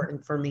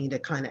important for me to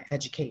kind of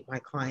educate my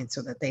clients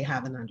so that they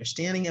have an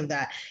understanding of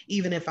that.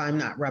 Even if I'm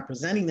not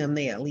representing them,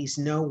 they at least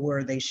know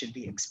where they should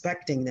be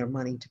expecting their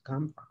money to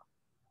come from.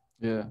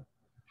 Yeah.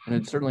 And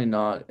it's certainly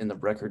not in the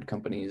record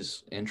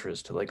company's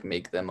interest to like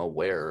make them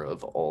aware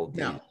of all these.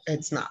 No,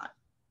 it's not.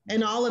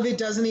 And all of it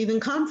doesn't even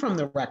come from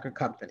the record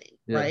company,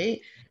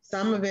 right?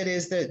 Some of it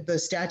is the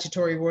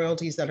statutory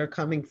royalties that are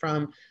coming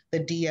from the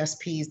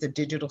DSPs, the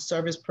digital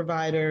service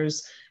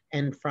providers,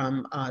 and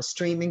from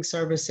streaming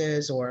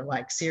services or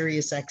like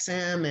Sirius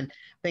XM and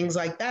things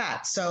like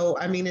that. So,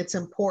 I mean, it's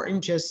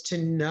important just to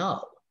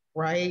know,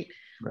 right?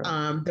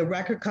 The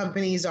record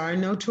companies are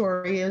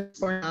notorious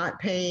for not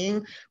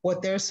paying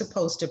what they're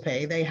supposed to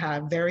pay. They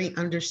have very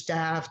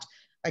understaffed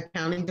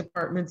accounting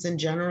departments in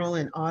general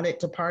and audit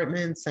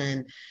departments,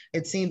 and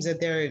it seems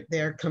that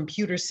their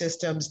computer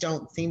systems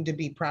don't seem to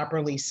be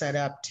properly set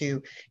up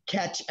to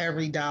catch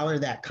every dollar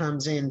that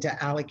comes in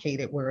to allocate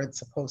it where it's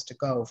supposed to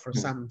go for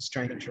some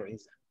strange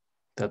reason.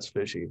 That's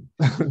fishy.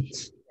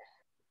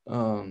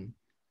 All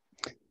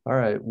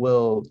right,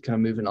 well, kind of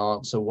moving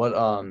on. So what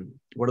are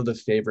the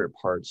favorite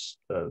parts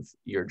of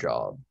your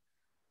job?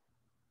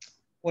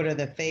 What are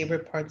the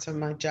favorite parts of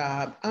my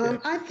job?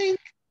 I think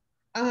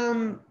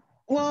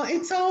well,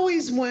 it's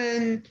always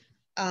when,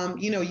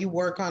 you know, you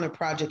work on a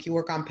project, you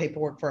work on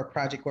paperwork for a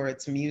project where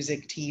it's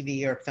music,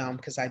 TV, or film,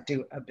 because I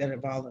do a bit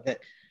of all of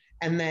it.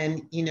 And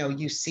then, you know,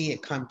 you see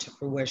it come to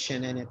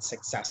fruition and it's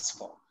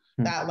successful.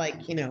 That,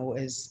 like, you know,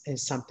 is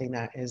something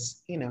that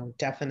is, you know,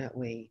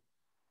 definitely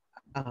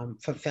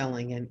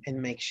fulfilling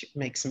and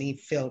makes me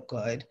feel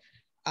good.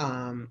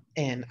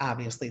 And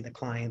obviously the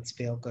clients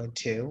feel good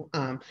too.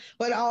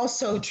 But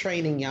also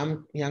training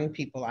young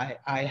people.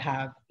 I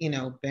have, you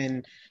know,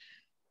 been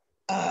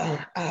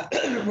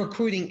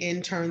recruiting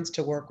interns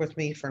to work with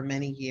me for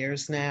many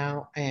years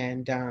now,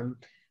 and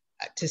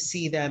to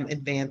see them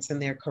advance in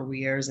their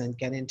careers and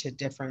get into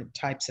different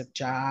types of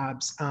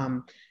jobs.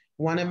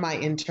 One of my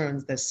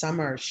interns this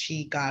summer,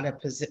 she got a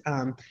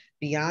position.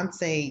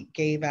 Beyonce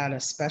gave out a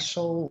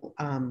special,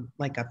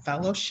 like a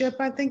fellowship,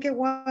 I think it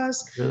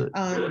was,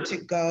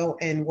 to go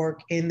and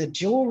work in the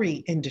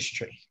jewelry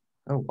industry.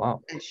 Oh,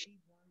 wow. And she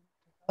won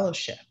the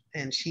fellowship,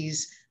 and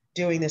she's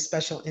doing this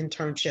special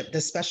internship,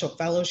 this special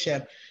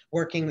fellowship,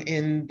 working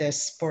in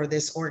this for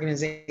this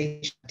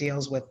organization that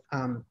deals with,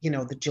 you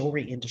know, the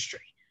jewelry industry.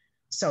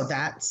 So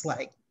that's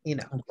like, you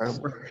know,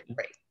 great.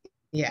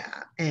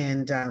 Yeah.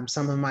 And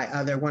one of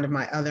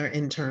my other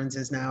interns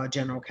is now a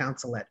general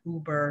counsel at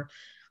Uber,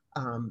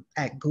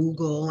 at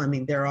Google. I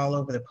mean, they're all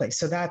over the place.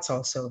 So that's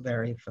also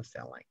very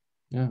fulfilling.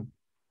 Yeah.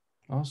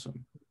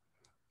 Awesome.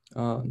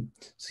 So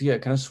yeah,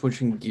 kind of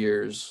switching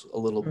gears a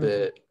little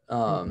bit.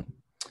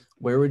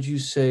 Where would you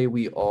say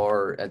we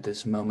are at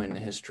this moment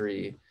in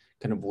history,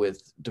 kind of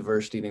with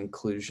diversity and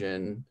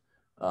inclusion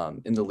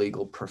in the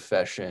legal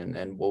profession?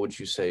 And what would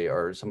you say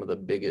are some of the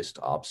biggest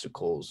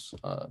obstacles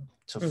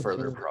to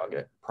further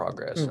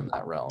progress in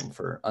that realm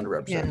for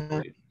underrepresented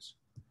students?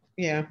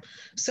 Yeah.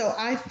 So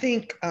I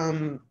think,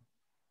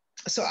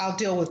 so I'll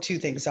deal with two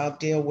things. I'll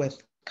deal with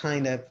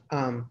kind of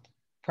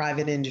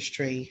private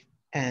industry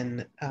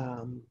and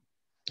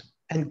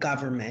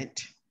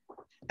government,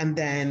 and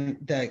then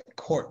the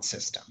court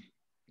system.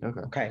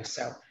 Okay.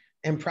 So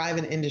in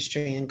private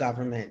industry and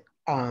government,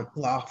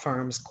 law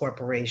firms,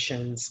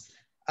 corporations,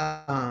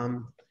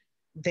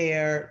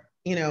 there,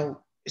 you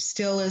know,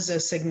 still is a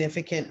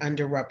significant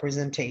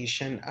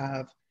underrepresentation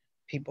of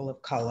people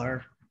of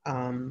color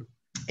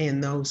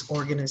in those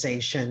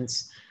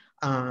organizations.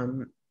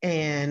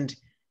 And,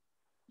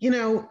 you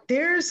know,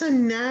 there's a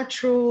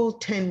natural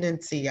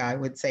tendency, I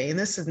would say, and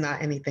this is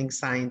not anything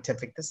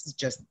scientific, this is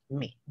just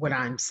me, what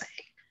I'm saying.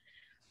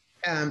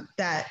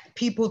 That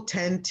people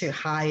tend to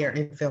hire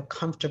and feel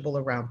comfortable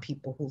around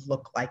people who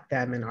look like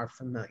them and are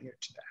familiar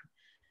to them.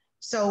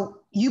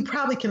 So you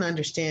probably can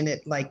understand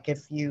it, like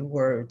if you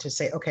were to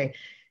say, okay,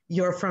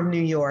 you're from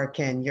New York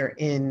and you're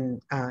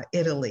in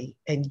Italy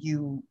and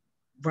you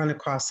run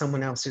across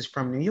someone else who's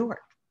from New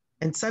York.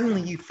 And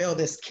suddenly you feel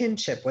this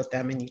kinship with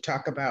them, and you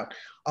talk about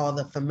all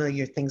the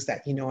familiar things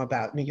that you know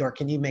about New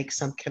York, and you make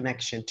some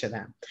connection to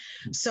them.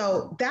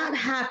 So that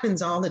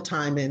happens all the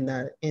time in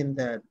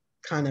the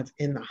kind of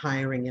in the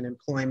hiring and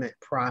employment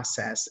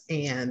process.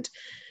 And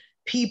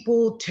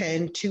people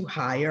tend to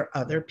hire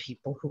other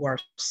people who are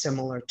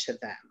similar to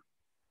them.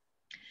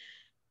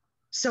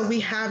 So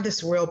we have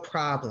this real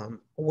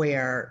problem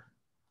where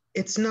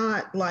it's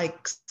not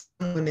like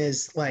someone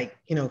is like,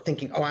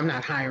 thinking, oh, I'm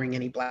not hiring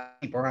any Black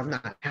people, or I'm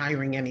not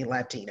hiring any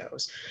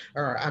Latinos,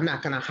 or I'm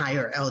not going to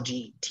hire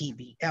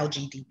LGBT.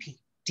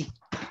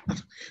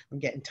 I'm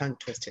getting tongue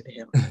twisted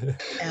here.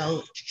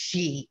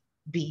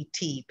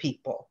 LGBT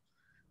people,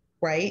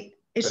 right?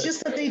 It's Right.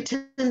 just that they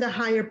tend to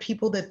hire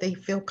people that they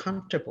feel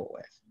comfortable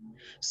with.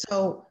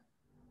 So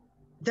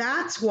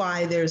that's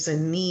why there's a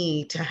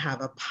need to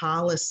have a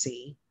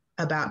policy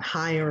about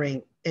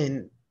hiring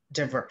in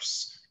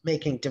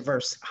making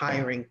diverse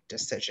hiring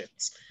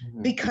decisions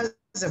because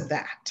of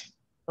that,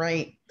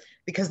 right?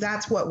 Because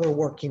that's what we're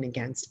working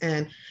against.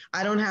 And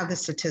I don't have the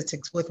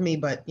statistics with me,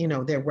 but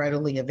they're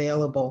readily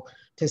available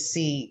to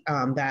see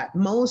that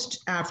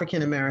most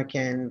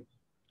African-American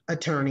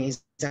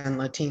attorneys and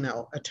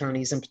Latino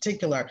attorneys in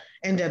particular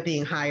end up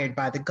being hired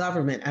by the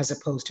government as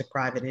opposed to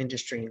private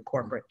industry and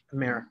corporate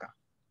America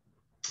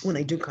when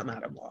they do come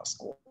out of law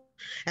school.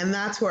 And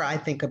that's where I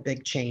think a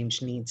big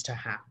change needs to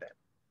happen.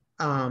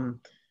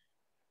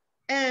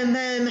 And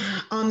then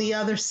on the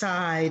other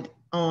side,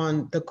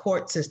 on the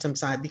court system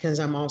side, because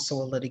I'm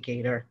also a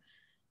litigator,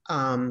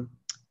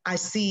 I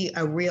see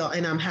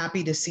and I'm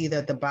happy to see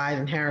that the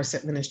Biden-Harris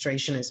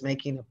administration is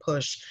making a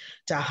push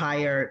to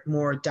hire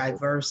more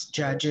diverse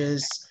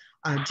judges,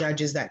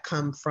 judges that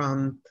come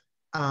from,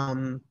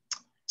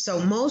 so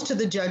most of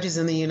the judges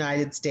in the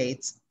United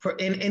States,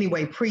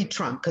 anyway,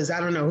 pre-Trump, because I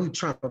don't know who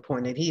Trump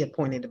appointed. He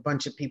appointed a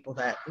bunch of people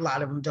that a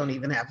lot of them don't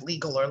even have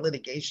legal or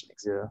litigation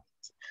experience. Yeah.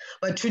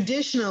 But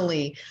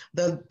traditionally,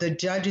 the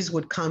judges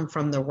would come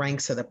from the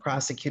ranks of the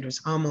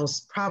prosecutors.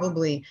 Almost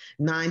probably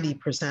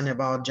 90%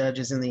 of all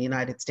judges in the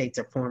United States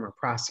are former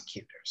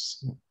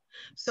prosecutors.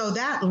 So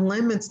that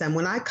limits them.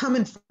 When I come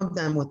in front of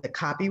them with the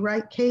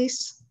copyright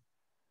case,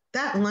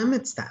 that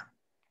limits them.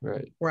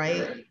 Right.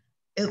 Right.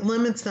 It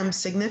limits them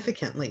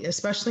significantly,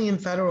 especially in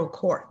federal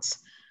courts.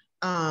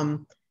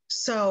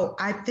 So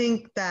I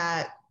think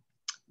that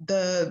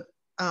the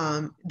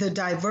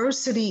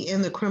diversity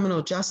in the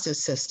criminal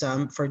justice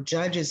system for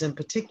judges in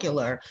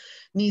particular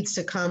needs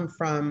to come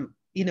from,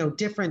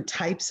 different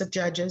types of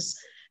judges.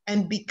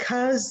 And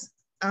because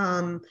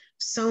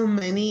so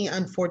many,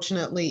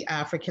 unfortunately,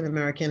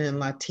 African-American and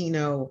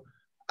Latino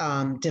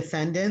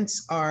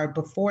defendants are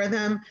before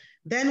them,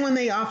 then when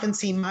they often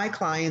see my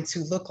clients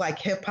who look like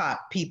hip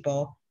hop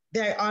people,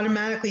 they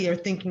automatically are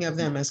thinking of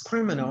them as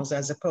criminals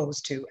as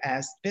opposed to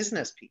as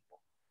business people,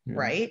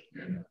 right?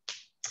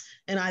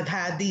 And I've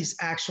had these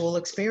actual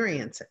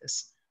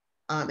experiences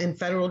in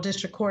federal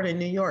district court in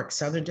New York,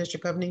 Southern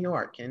District of New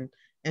York, and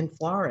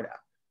Florida.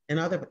 And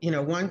other,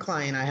 one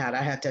client I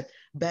had to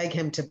beg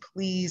him to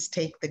please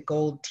take the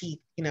gold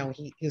teeth.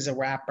 He's a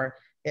rapper.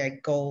 He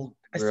had gold.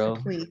 I said,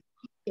 please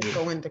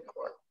go into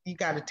court. You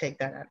got to take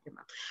that out of your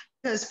mouth.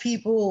 Because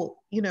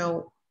people,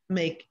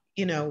 make,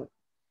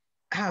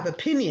 have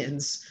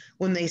opinions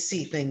when they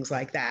see things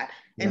like that.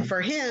 Yeah. And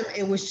for him,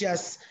 it was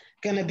just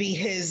going to be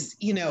his,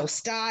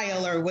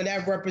 style or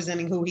whatever,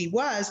 representing who he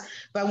was.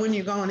 But when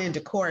you're going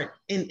into court,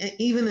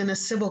 even in a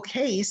civil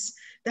case,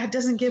 that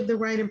doesn't give the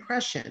right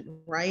impression,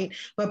 right?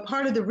 But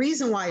part of the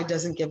reason why it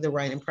doesn't give the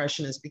right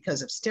impression is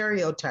because of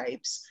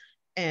stereotypes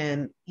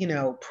and,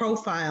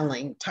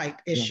 profiling type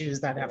issues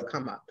that have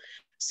come up.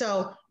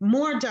 So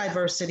more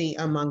diversity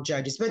among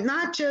judges, but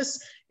not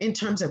just in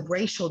terms of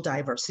racial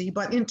diversity,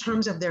 but in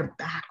terms of their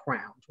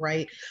background,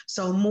 right?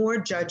 So more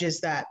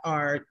judges that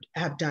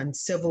have done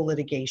civil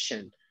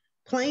litigation,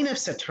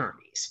 plaintiffs'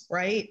 attorneys,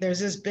 right? There's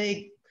this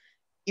big,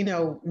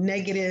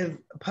 negative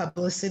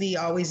publicity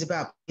always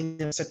about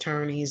plaintiffs'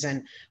 attorneys,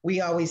 and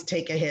we always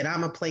take a hit.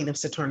 I'm a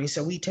plaintiff's attorney,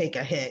 so we take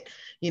a hit,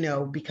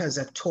 because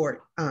of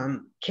tort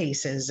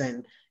cases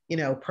and,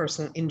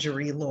 personal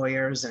injury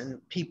lawyers and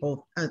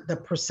people, the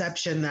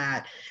perception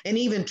that, and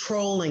even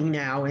trolling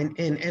now in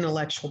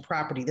intellectual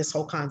property, this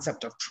whole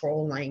concept of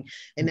trolling.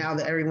 And now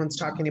that everyone's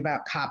talking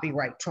about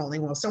copyright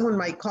trolling, well, someone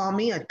might call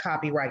me a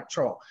copyright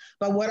troll.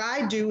 But what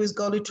I do is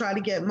go to try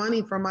to get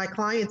money from my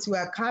clients who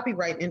have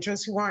copyright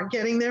interests who aren't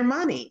getting their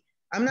money.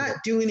 I'm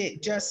not doing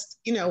it just,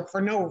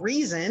 for no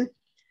reason.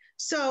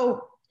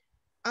 So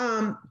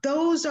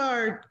those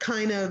are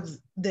kind of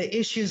the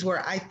issues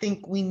where I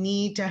think we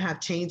need to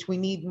have change. We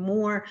need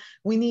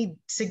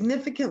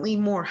significantly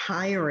more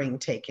hiring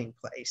taking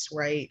place,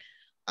 right?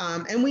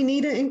 And we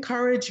need to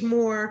encourage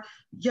more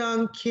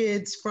young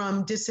kids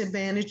from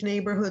disadvantaged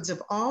neighborhoods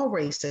of all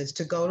races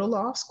to go to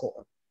law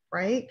school,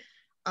 right?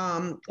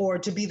 Or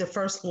to be the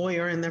first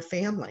lawyer in their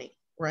family,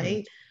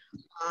 right?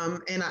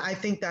 And I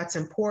think that's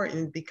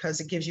important because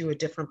it gives you a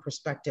different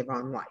perspective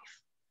on life.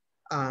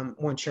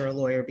 Once you're a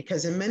lawyer,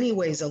 because in many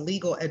ways, a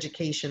legal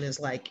education is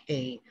like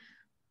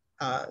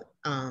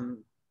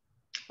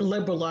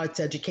liberal arts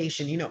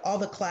education, all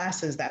the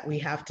classes that we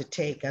have to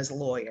take as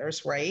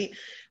lawyers, right?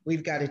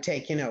 We've got to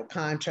take,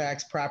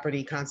 contracts,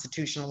 property,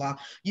 constitutional law.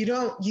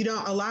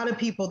 A lot of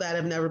people that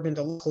have never been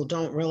to law school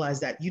don't realize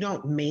that you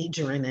don't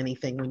major in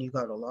anything when you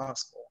go to law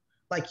school.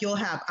 Like you'll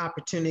have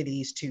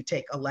opportunities to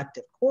take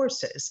elective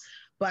courses,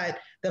 but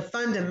the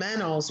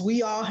fundamentals,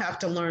 we all have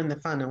to learn the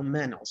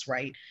fundamentals,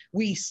 right?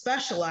 We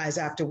specialize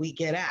after we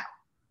get out,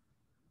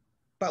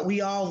 but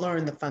we all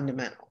learn the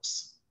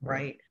fundamentals,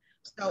 right?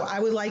 So I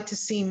would like to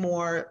see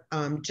more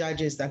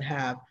judges that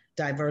have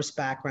diverse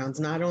backgrounds,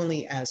 not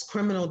only as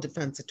criminal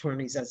defense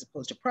attorneys as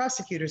opposed to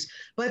prosecutors,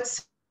 but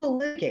civil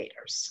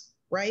litigators,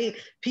 right?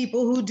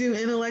 People who do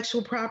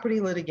intellectual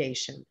property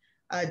litigation.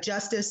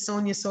 Justice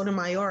Sonia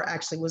Sotomayor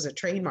actually was a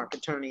trademark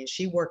attorney, and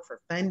she worked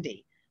for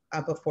Fendi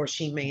before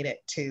she made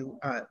it to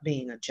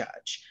being a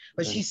judge.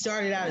 But she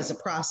started out as a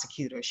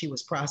prosecutor. She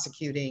was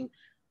prosecuting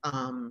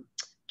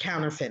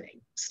counterfeiting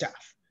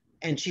stuff,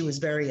 and she was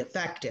very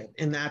effective.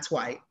 And that's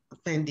why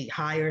Fendi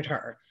hired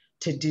her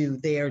to do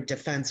their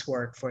defense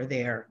work for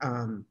their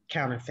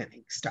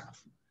counterfeiting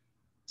stuff.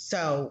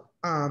 So,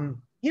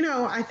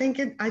 I think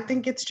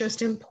it's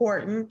just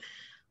important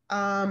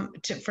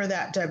for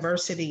that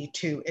diversity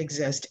to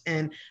exist,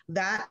 and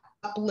that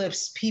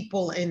uplifts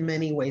people in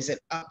many ways. It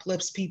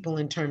uplifts people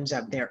in terms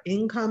of their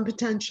income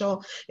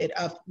potential. It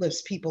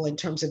uplifts people in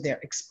terms of their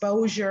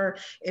exposure.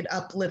 It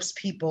uplifts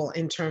people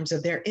in terms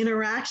of their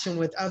interaction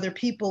with other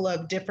people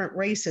of different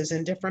races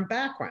and different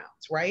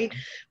backgrounds, right?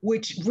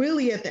 Which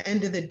really, at the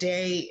end of the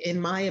day, in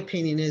my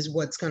opinion, is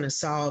what's going to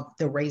solve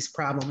the race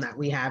problem that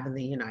we have in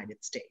the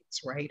United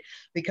States, right?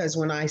 Because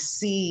when I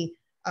see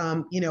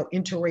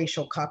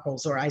interracial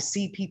couples, or I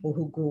see people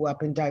who grew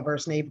up in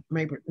diverse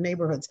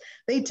neighborhoods,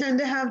 they tend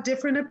to have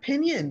different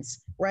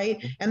opinions,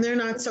 right? And they're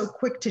not so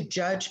quick to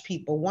judge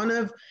people. One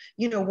of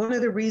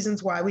the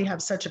reasons why we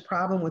have such a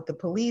problem with the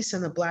police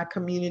and the Black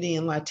community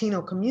and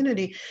Latino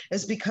community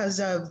is because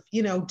of,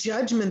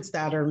 judgments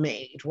that are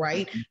made,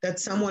 right? That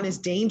someone is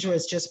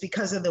dangerous just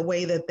because of the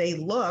way that they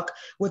look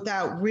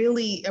without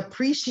really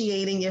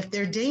appreciating if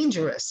they're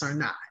dangerous or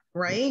not,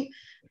 right?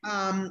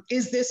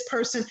 Is this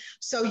person,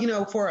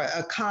 so, for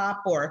a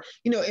cop, or,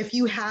 if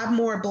you have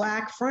more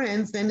Black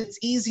friends, then it's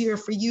easier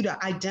for you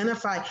to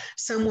identify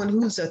someone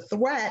who's a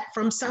threat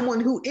from someone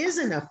who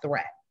isn't a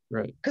threat.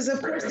 Right. Because of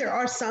course there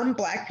are some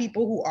Black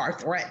people who are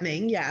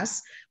threatening,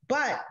 yes,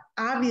 but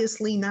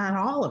obviously not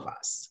all of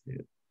us,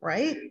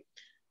 right?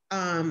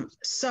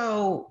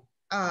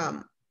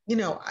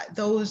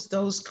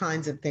 Those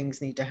kinds of things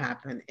need to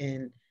happen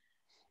in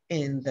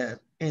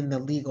the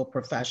legal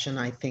profession.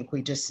 I think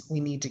we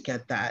need to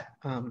get that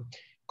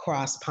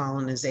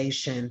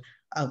cross-pollination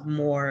of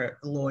more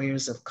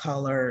lawyers of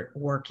color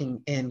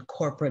working in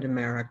corporate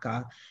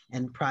America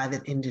and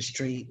private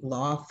industry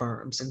law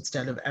firms,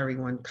 instead of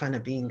everyone kind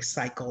of being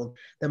cycled,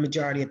 the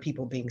majority of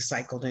people being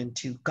cycled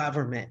into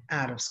government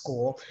out of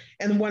school.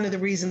 And one of the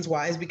reasons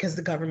why is because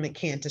the government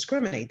can't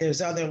discriminate.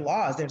 There's other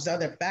laws, there's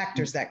other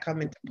factors that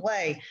come into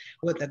play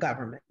with the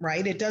government,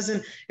 right? It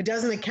doesn't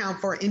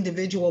account for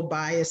individual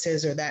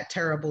biases or that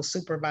terrible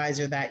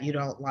supervisor that you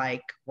don't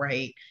like,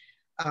 right?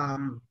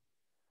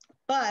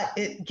 But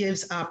it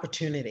gives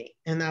opportunity,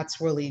 and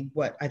that's really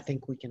what I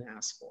think we can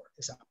ask for,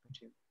 is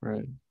opportunity.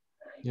 Right.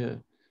 Yeah.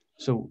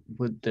 So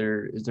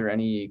is there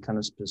any kind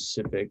of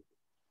specific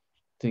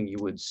thing you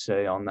would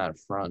say on that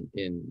front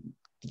in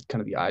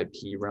kind of the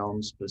IP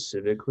realm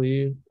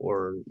specifically,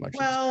 or much?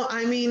 Well,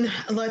 I mean,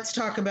 let's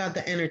talk about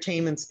the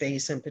entertainment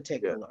space in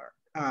particular.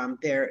 Yeah.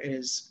 There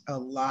is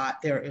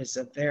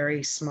a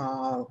very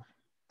small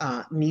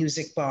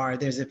music bar.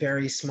 There's a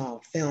very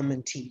small film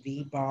and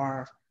TV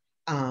bar.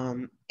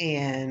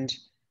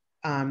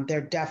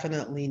 There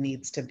definitely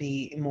needs to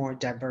be more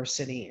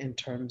diversity in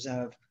terms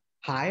of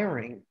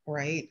hiring,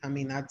 right? I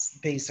mean, that's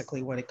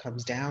basically what it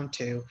comes down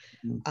to.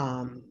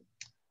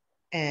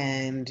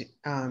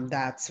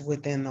 That's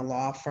within the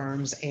law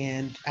firms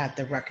and at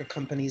the record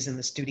companies and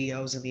the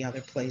studios and the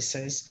other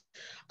places.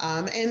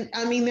 And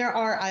I mean,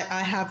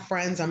 I have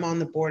friends, I'm on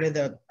the board of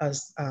the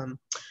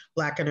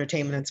Black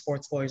Entertainment and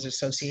Sports Lawyers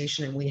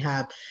Association, and we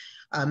have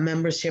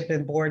membership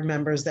and board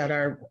members that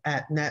are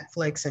at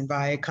Netflix and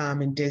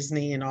Viacom and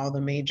Disney and all the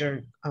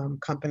major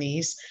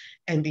companies,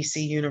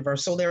 NBC,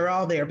 Universal. They're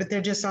all there, but there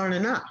just aren't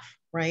enough,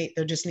 right?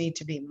 There just need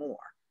to be more.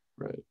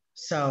 Right.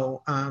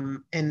 So,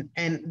 and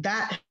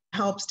that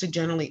helps to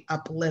generally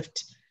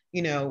uplift,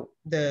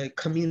 the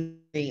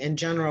community in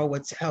general,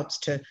 which helps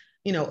to,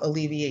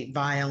 alleviate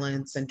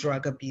violence and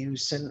drug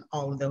abuse and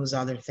all of those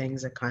other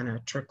things that kind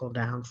of trickle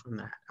down from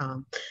that.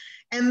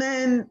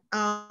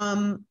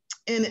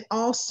 And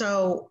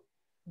also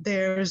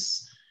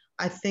there's,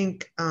 I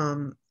think,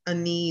 a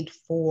need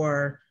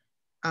for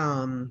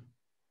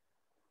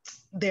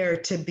there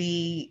to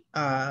be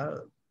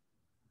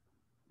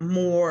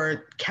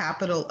more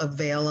capital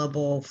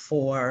available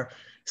for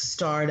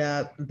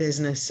startup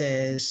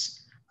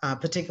businesses,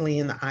 particularly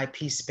in the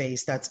IP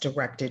space, that's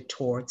directed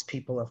towards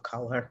people of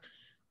color,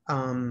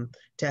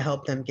 to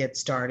help them get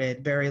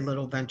started. Very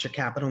little venture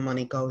capital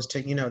money goes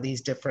to,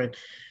 these different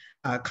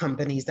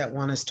companies that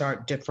want to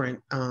start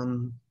different,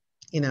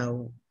 you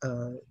know,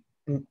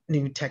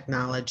 new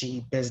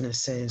technology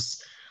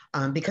businesses.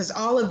 Because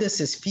all of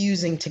this is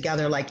fusing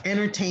together, like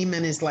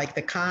entertainment is like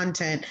the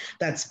content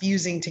that's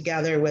fusing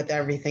together with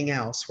everything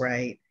else,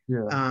 right?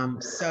 Yeah.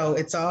 So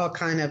it's all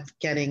kind of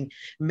getting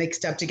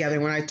mixed up together.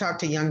 When I talk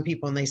to young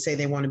people and they say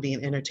they want to be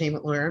an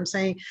entertainment lawyer, I'm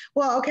saying,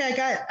 well,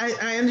 okay,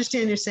 I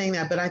understand you're saying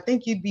that, but I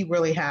think you'd be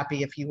really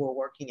happy if you were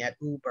working at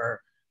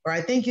Uber, or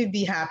I think you'd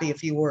be happy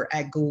if you were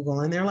at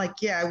Google. And they're like,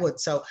 yeah, I would.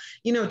 So,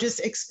 you know,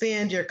 just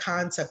expand your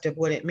concept of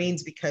what it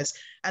means, because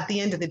at the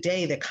end of the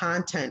day, the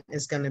content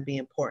is going to be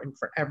important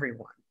for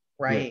everyone,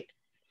 right?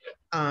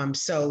 Yeah.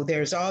 So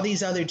there's all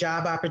these other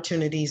job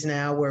opportunities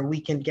now where we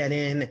can get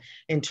in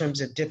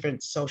terms of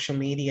different social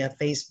media,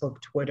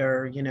 Facebook,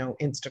 Twitter, you know,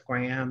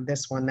 Instagram,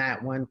 this one,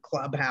 that one,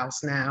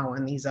 Clubhouse now,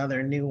 and these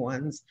other new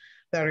ones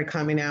that are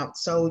coming out.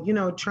 So, you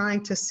know,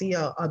 trying to see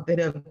a bit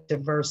of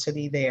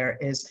diversity there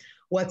is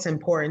what's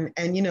important.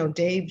 And, you know,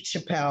 Dave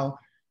Chappelle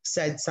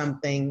said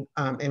something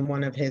in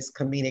one of his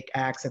comedic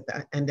acts at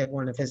the end of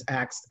one of his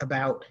acts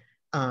about,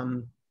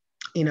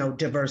 you know,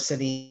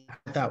 diversity.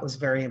 I thought was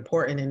very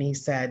important. And he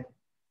said,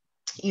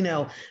 you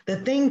know, the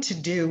thing to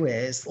do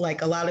is,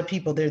 like, a lot of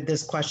people there,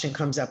 this question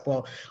comes up,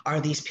 well, are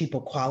these people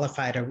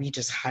qualified? Are we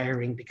just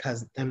hiring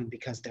because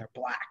they're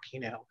Black, you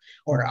know,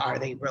 or are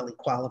they really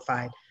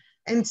qualified?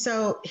 And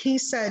so he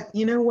said,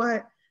 you know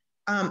what,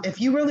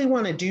 if you really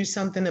want to do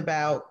something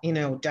about, you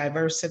know,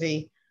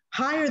 diversity,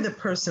 hire the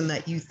person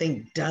that you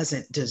think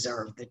doesn't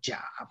deserve the job.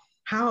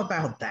 How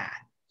about that?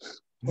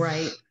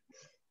 Right?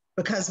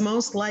 Because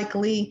most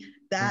likely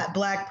that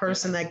Black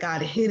person that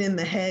got hit in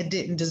the head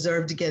didn't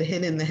deserve to get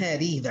hit in the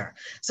head either.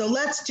 So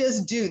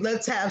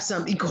let's have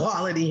some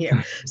equality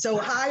here. So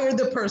hire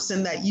the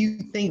person that you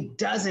think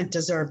doesn't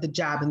deserve the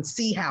job and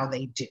see how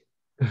they do.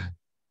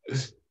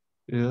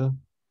 Yeah.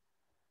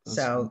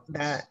 So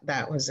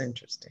that was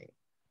interesting.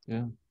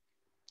 Yeah.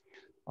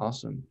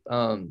 Awesome.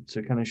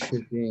 So kind of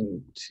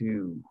shifting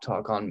to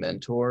talk on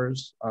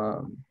mentors.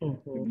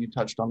 You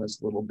touched on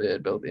this a little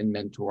bit, both in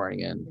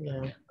mentoring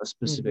and a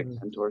specific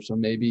mentor. So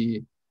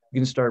maybe you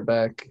can start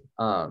back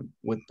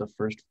with the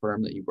first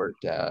firm that you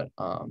worked at.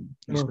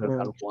 You spoke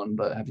out one,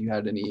 but have you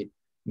had any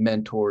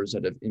mentors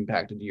that have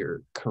impacted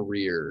your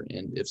career?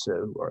 And if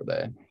so, who are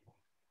they?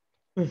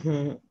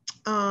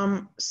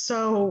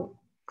 So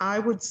I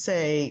would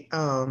say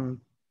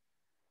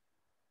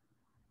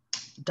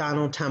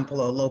Donald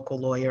Temple, a local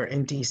lawyer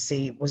in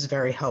DC, was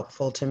very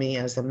helpful to me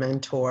as a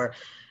mentor,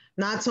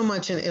 not so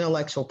much in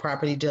intellectual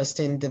property, just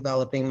in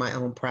developing my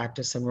own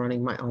practice and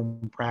running my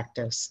own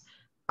practice.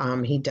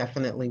 He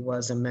definitely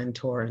was a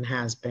mentor and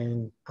has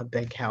been a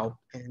big help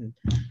and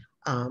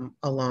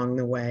along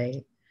the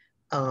way.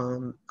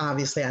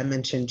 Obviously, I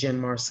mentioned Jim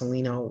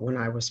Marcelino when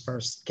I was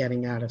first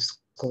getting out of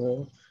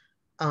school.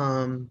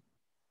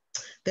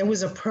 There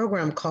was a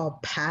program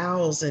called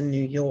PALS in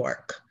New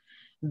York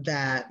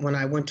that when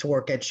I went to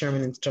work at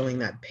Sherman and Sterling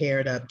that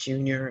paired up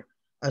junior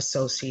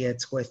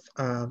associates with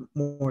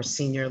more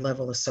senior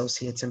level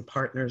associates and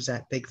partners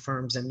at big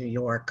firms in New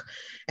York.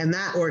 And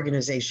that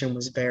organization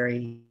was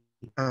very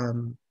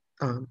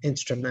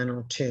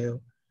instrumental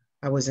too.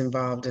 I was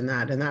involved in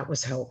that, and that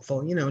was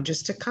helpful, you know,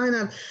 just to kind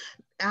of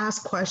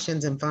ask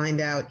questions and find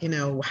out, you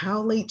know,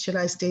 how late should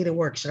I stay to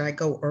work? Should I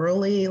go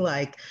early?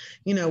 Like,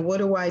 you know, what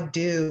do I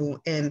do?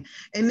 And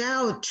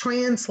now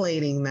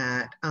translating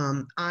that,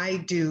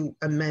 I do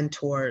a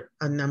mentor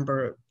a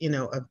number, you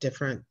know, of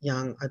different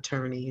young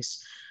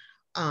attorneys.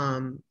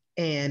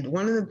 And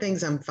one of the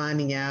things I'm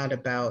finding out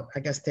about, I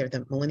guess they're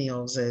the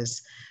millennials,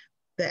 is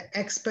the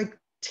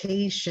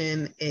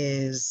expectation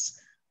is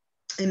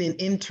in an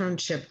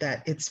internship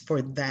that it's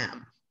for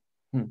them.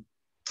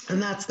 And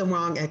that's the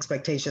wrong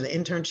expectation. The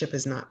internship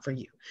is not for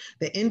you.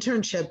 The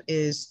internship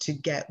is to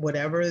get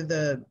whatever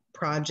the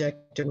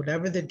project or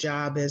whatever the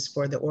job is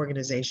for the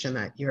organization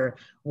that you're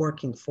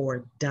working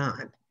for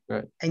done.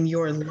 Right. And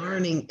you're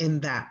learning in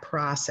that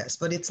process,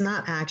 but it's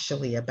not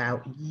actually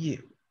about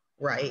you,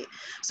 right?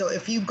 So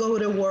if you go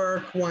to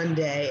work one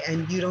day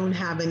and you don't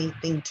have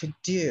anything to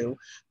do,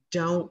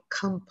 don't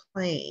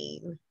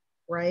complain,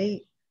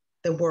 right?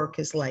 The work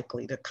is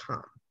likely to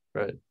come.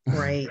 Right.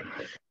 Right.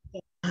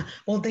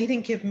 Well, they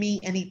didn't give me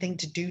anything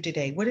to do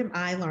today. What am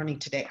I learning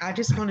today? I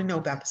just want to know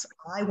about this.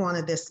 I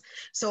wanted this.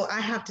 So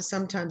I have to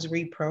sometimes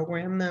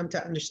reprogram them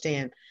to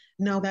understand,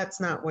 no, that's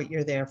not what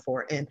you're there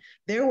for. And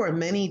there were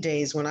many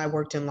days when I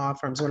worked in law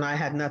firms when I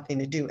had nothing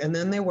to do. And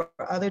then there were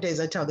other days,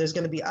 there's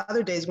going to be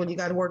other days when you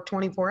got to work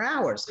 24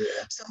 hours.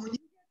 Yeah. So when you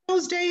get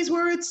those days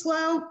where it's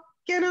slow,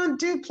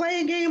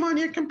 play a game on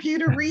your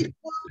computer, read a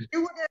book,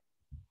 do whatever,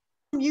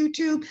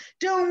 YouTube.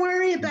 Don't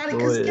worry about it,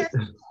 because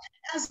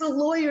as a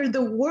lawyer,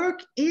 the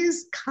work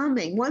is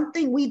coming. One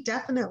thing we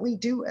definitely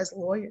do as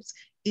lawyers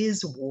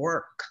is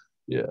work.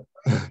 Yeah.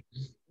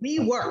 We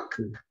work.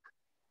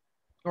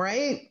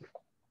 Right?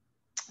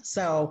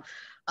 So,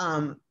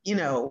 you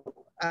know,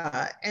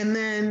 and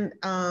then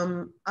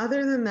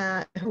other than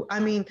that, I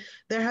mean,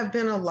 there have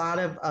been a lot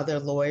of other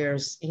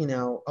lawyers, you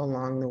know,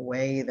 along the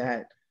way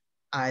that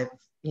I've,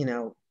 you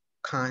know,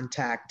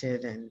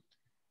 contacted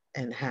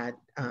and had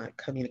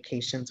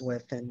communications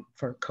with, and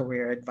for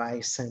career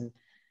advice and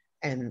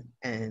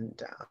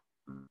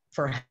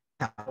for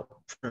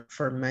help,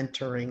 for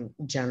mentoring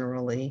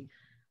generally.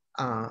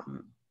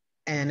 Um,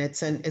 and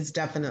it's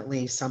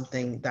definitely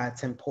something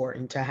that's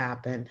important to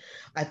happen.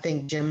 I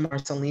think Jim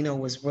Marcelino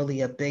was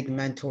really a big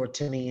mentor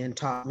to me and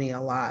taught me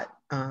a lot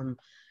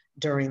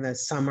during the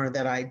summer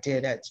that I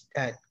did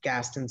at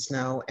Gaston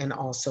Snow, and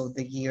also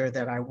the year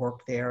that I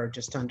worked there,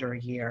 just under a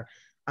year.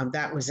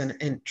 That was a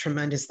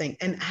tremendous thing.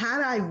 And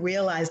had I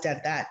realized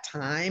at that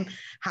time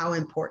how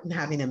important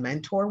having a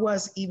mentor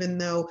was, even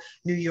though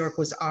New York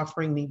was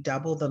offering me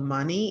double the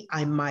money,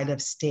 I might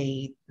have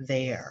stayed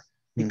there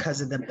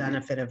because of the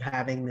benefit of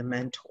having the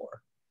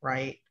mentor,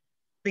 right?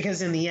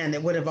 Because in the end,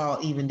 it would have all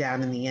evened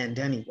out in the end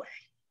anyway,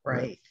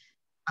 right?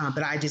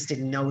 But I just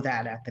didn't know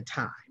that at the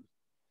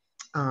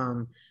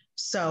time.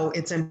 So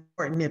it's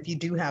important, if you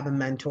do have a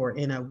mentor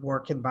in a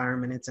work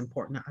environment, it's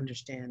important to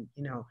understand,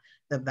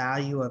 the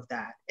value of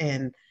that.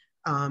 And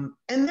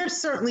there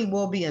certainly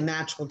will be a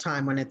natural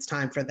time when it's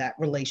time for that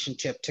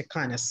relationship to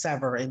kind of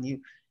sever and you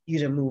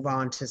to move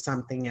on to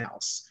something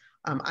else.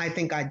 I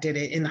think I did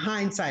it, in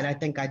hindsight, I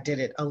think I did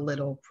it a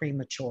little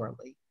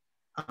prematurely.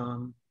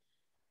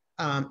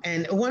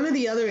 And one of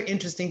the other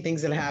interesting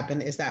things that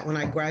happened is that when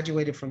I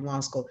graduated from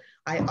law school,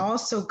 I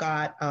also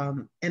got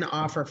an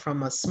offer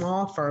from a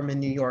small firm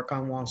in New York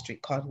on Wall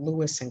Street called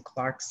Lewis and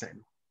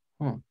Clarkson.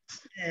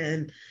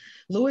 And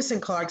Lewis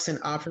and Clarkson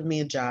offered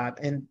me a job,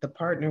 and the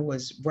partner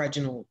was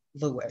Reginald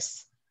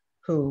Lewis,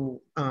 who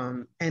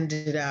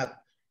ended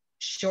up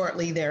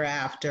shortly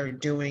thereafter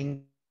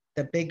doing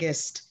the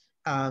biggest,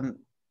 what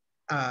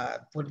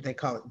do they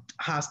call it,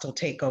 hostile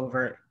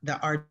takeover, the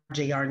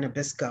RJR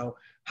Nabisco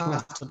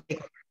hostile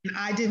takeover. And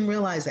I didn't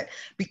realize that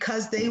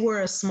because they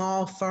were a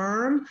small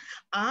firm,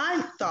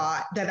 I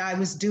thought that I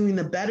was doing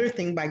the better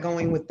thing by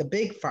going with the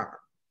big firm.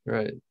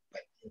 Right.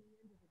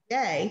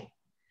 But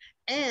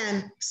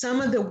and some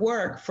of the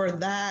work for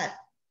that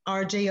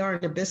RJR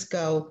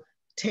Nabisco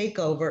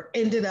takeover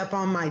ended up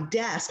on my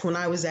desk when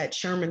I was at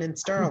Sherman and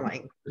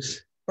Sterling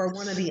for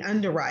one of the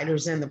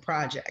underwriters in the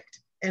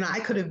project. And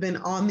I could have been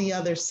on the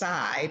other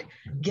side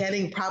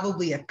getting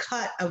probably a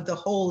cut of the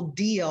whole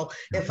deal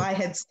if I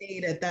had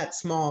stayed at that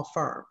small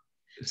firm.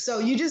 So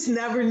you just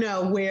never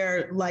know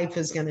where life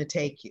is going to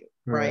take you,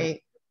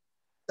 right?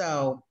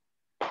 So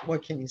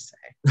what can you say?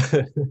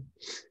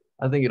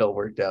 I think it all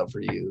worked out for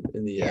you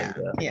in the end.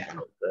 Yeah,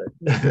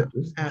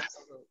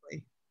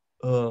 absolutely.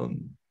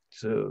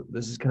 So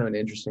this is kind of an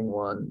interesting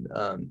one.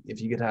 If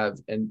you could have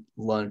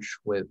lunch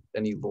with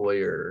any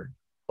lawyer,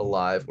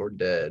 alive or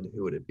dead,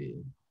 who would it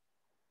be?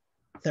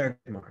 Thurgood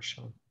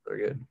Marshall.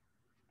 Thurgood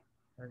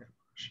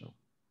Marshall.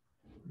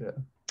 Yeah.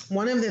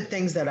 One of the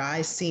things that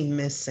I see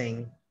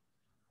missing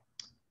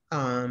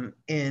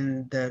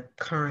in the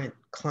current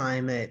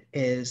climate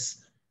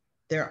is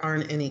there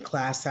aren't any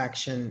class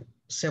action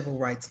civil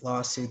rights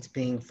lawsuits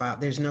being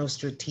filed. There's no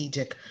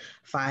strategic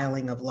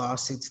filing of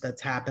lawsuits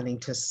that's happening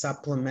to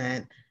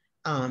supplement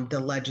the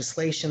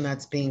legislation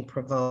that's being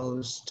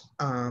proposed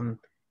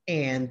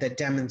and the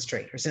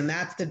demonstrators. And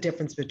that's the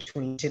difference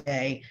between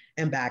today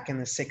and back in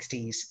the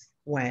 60s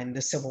when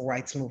the civil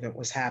rights movement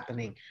was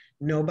happening.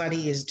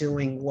 Nobody is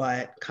doing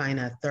what kind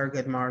of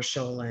Thurgood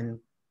Marshall and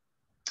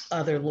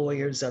other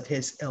lawyers of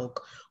his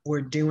ilk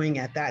were doing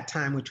at that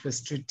time, which was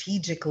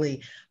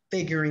strategically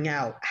figuring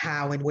out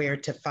how and where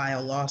to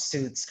file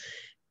lawsuits,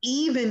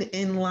 even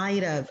in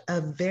light of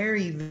a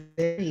very,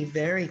 very,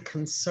 very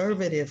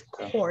conservative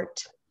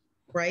court,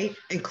 right?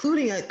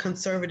 Including a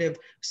conservative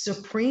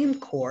Supreme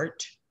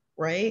Court,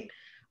 right?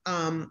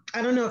 I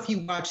don't know if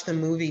you watched the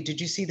movie. Did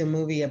you see the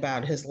movie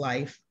about his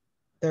life,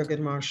 Thurgood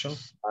Marshall?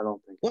 I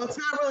don't think. Well, it's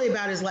not really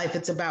about his life.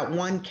 It's about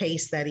one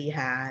case that he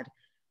had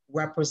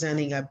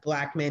representing a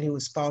Black man who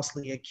was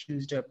falsely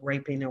accused of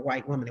raping a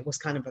white woman. It was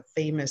kind of a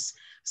famous,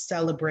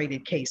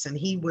 celebrated case. And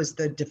he was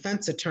the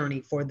defense attorney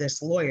for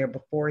this lawyer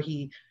before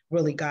he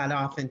really got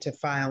off into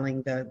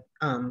filing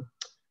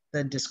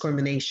the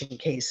discrimination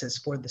cases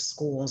for the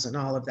schools and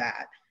all of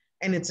that.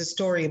 And it's a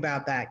story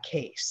about that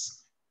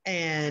case.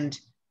 And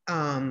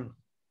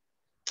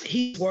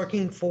he's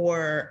working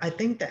for, I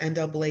think, the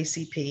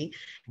NAACP,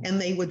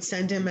 and they would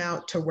send him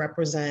out to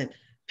represent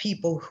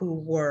people who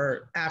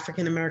were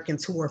African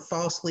Americans who were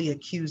falsely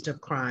accused of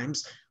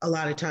crimes. A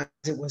lot of times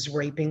it was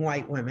raping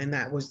white women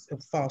that was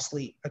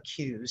falsely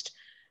accused.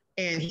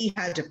 And he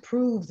had to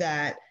prove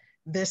that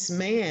this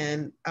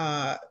man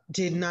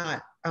did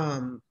not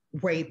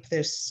rape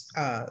this,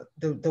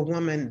 the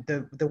woman,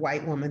 the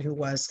white woman who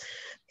was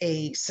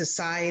a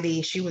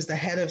society, she was the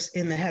head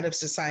of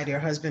society. Her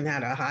husband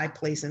had a high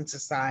place in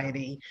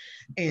society,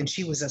 and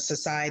she was a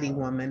society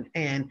woman.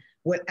 And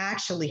what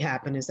actually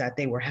happened is that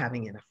they were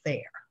having an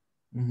affair.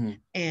 Mm-hmm.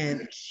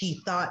 And she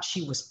thought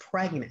she was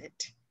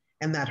pregnant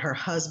and that her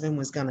husband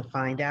was going to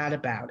find out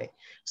about it.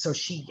 So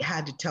she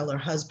had to tell her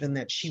husband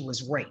that she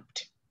was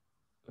raped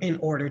in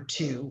order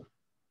to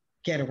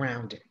get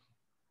around it.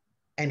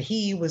 and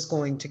he was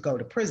going to go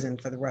to prison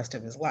for the rest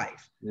of his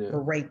life Yeah.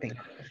 for raping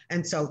her.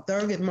 And so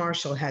Thurgood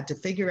Marshall had to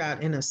figure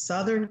out in a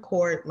Southern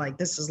court, like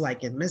this is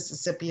like in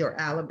Mississippi or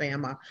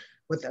Alabama,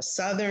 with a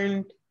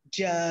Southern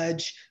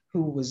judge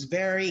who was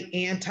very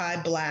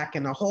anti-Black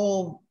and a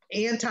whole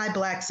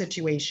anti-Black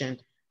situation,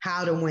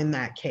 how to win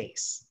that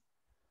case.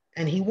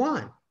 And he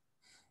won.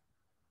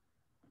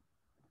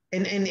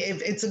 And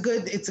if it's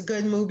a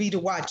good movie to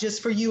watch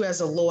just for you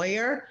as a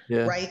lawyer,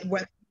 Yeah. right?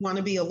 Whether you want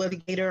to be a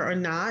litigator or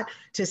not,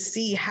 to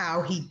see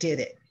how he did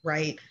it,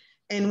 right?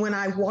 And when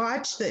I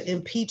watched the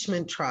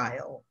impeachment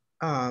trial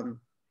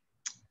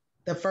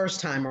the first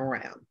time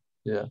around,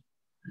 Yeah.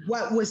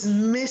 what was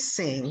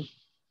missing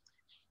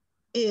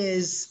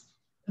is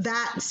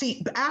that,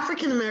 see,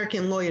 African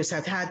American lawyers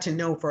have had to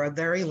know for a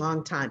very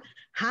long time,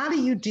 how do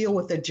you deal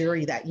with a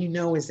jury that you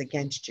know is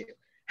against you?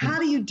 How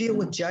do you deal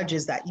with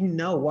judges that you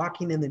know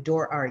walking in the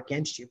door are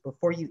against you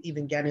before you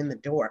even get in the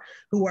door,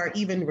 who are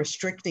even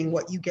restricting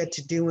what you get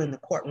to do in the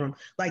courtroom?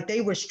 Like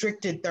they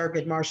restricted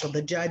Thurgood Marshall.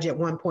 The judge at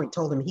one point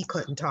told him he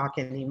couldn't talk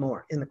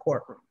anymore in the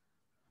courtroom,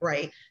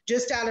 right?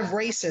 Just out of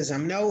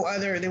racism,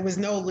 there was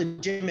no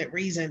legitimate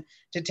reason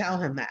to tell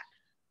him that.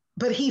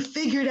 But he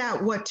figured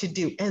out what to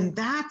do. And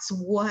that's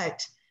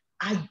what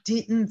I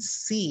didn't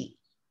see,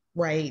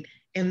 right,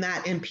 in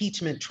that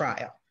impeachment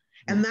trial.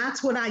 And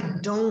that's what I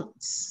don't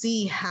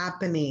see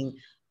happening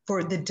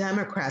for the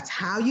Democrats,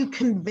 how you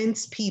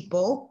convince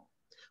people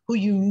who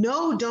you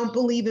know don't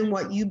believe in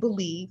what you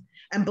believe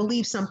and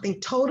believe something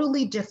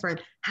totally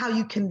different, how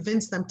you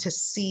convince them to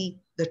see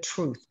the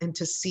truth and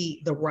to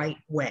see the right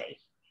way,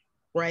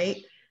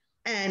 right?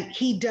 And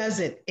he does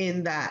it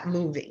in that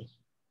movie.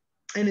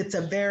 And it's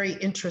a very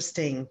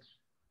interesting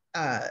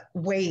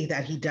way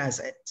that he does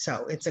it.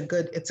 So it's a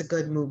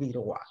good movie to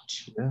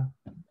watch. Yeah,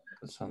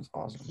 that sounds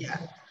awesome. Yeah.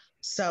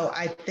 So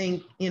I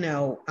think,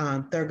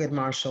 Thurgood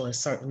Marshall is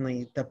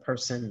certainly the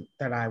person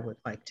that I would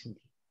like to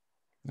meet.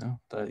 No,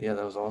 that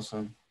was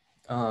awesome.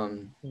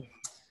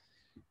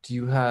 Do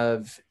you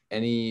have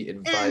any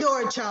advice? And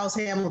or Charles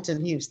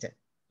Hamilton Houston,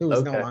 who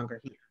is no longer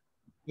here.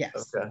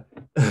 Yes. Okay.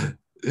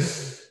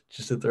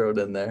 Just to throw it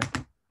in there.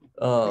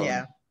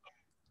 Yeah.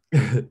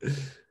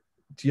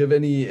 Do you have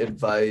any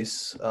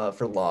advice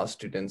for law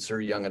students or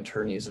young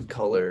attorneys of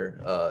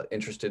color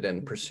interested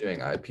in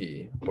pursuing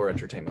IP or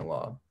entertainment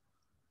law?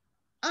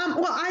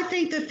 Well, I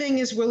think the thing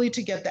is really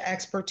to get the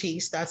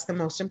expertise. That's the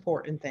most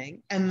important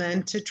thing. And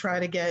then to try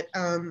to get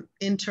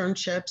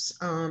internships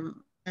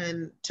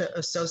and to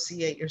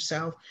associate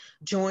yourself,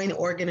 join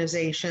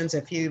organizations.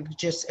 If you've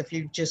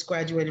just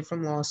graduated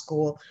from law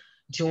school,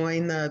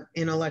 join the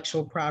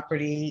intellectual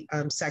property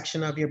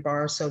section of your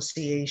bar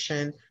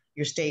association,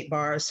 your state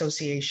bar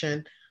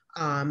association,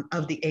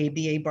 of the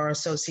ABA bar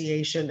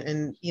association,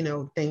 and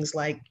things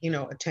like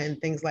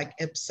attend things like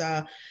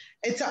IPSA.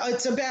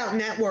 It's about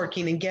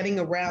networking and getting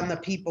around the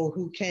people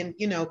who can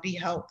be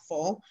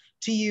helpful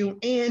to you,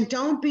 and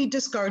don't be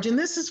discouraged. And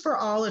this is for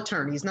all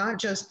attorneys, not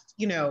just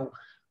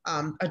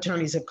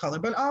attorneys of color,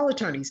 but all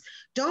attorneys.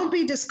 Don't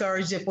be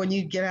discouraged if when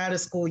you get out of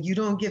school you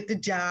don't get the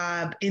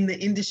job in the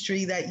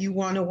industry that you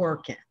want to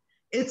work in.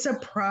 It's a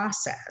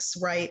process,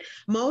 right?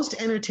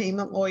 Most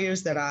entertainment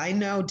lawyers that I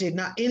know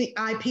any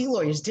IP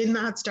lawyers did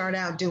not start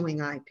out doing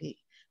IP.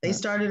 They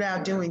started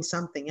out doing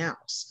something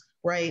else,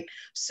 right?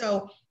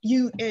 So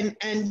you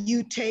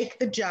take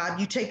the job,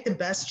 you take the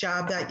best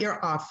job that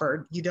you're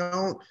offered. You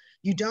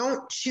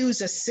don't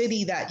choose a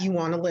city that you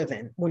want to live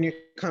in when you're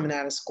coming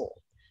out of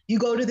school. You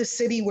go to the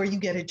city where you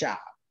get a job.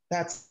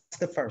 That's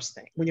the first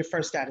thing when you're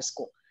first out of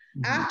school.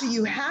 After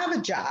you have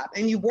a job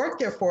and you work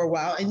there for a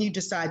while and you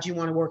decide you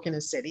want to work in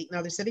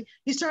another city,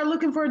 you start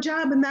looking for a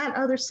job in that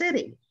other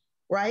city,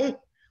 right?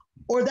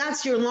 Or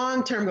that's your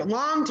long-term.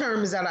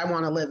 Long-term is that I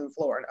want to live in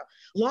Florida.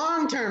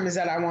 Long-term is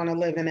that I want to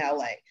live in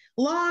LA.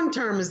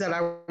 Long-term is that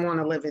I want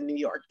to live in New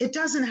York. It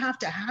doesn't have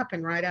to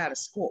happen right out of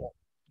school,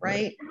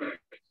 right?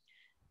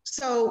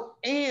 So,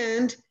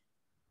 and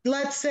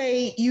let's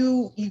say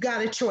you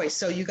got a choice.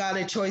 So you got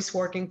a choice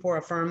working for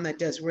a firm that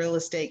does real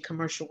estate,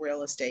 commercial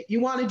real estate. You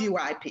want to do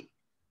IP,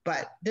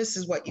 but this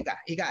is what you got.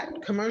 You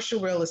got commercial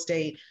real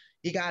estate.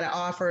 You got an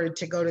offer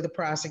to go to the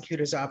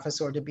prosecutor's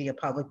office or to be a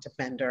public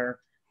defender,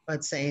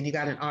 let's say, and you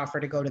got an offer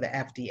to go to the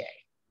FDA.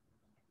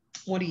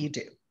 What do you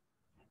do?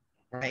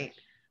 Right?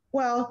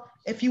 Well,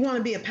 if you want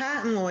to be a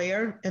patent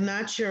lawyer and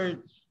that's your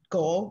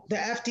goal, the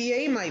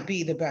FDA might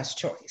be the best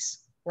choice.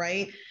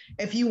 Right?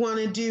 If you want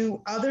to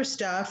do other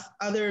stuff,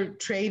 other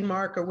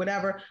trademark or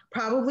whatever,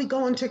 probably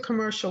go into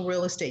commercial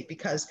real estate,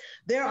 because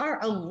there are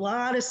a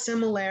lot of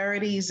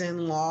similarities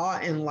in law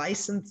and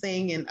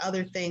licensing and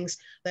other things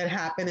that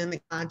happen in the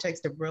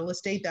context of real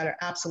estate that are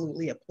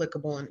absolutely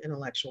applicable in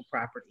intellectual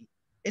property.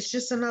 It's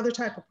just another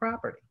type of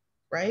property,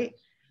 right?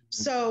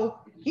 So,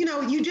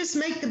 you just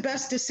make the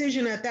best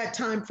decision at that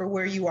time for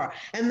where you are.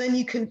 And then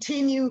you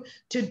continue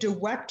to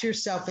direct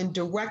yourself and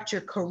direct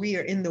your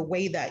career in the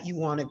way that you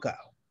want to go.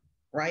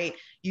 Right?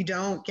 You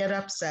don't get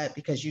upset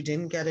because you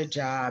didn't get a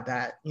job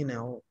at,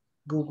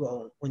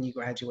 Google when you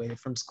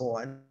graduated from school.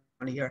 And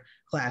one of your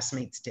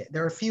classmates did.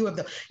 There are a few of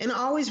them. And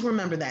always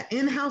remember that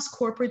in-house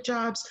corporate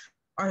jobs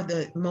are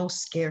the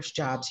most scarce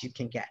jobs you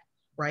can get,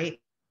 right?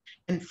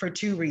 And for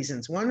two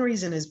reasons. One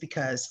reason is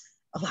because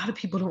a lot of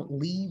people don't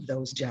leave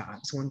those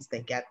jobs once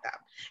they get them.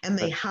 And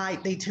they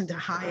tend to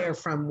hire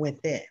from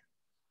within,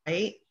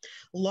 right?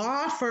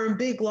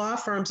 Big law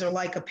firms are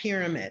like a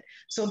pyramid.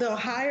 So they'll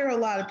hire a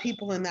lot of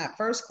people in that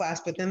first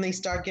class, but then they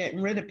start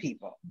getting rid of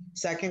people.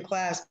 Second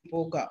class,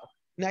 people go.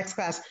 Next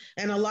class.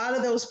 And a lot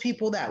of those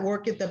people that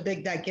work at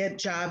that get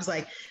jobs,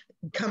 like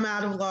come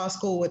out of law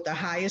school with the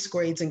highest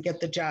grades and get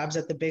the jobs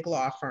at the big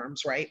law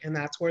firms, right? And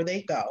that's where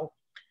they go.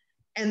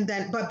 And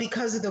then, but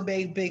because of the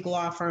big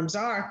law firms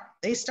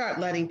they start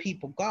letting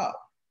people go.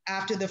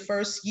 After the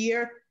first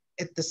year,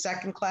 if the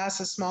second class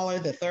is smaller,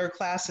 the third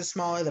class is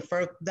smaller,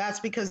 that's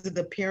because of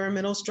the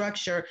pyramidal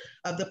structure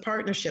of the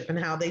partnership and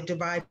how they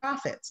divide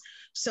profits.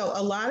 So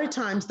a lot of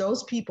times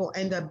those people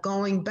end up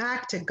going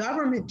back to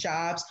government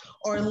jobs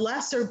or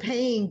lesser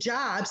paying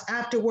jobs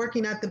after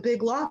working at the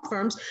big law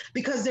firms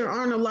because there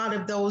aren't a lot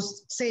of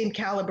those same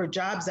caliber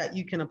jobs that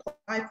you can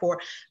apply for.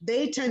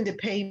 They tend to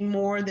pay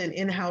more than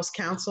in-house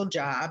counsel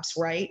jobs,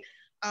 right?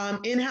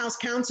 In-house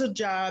counsel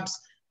jobs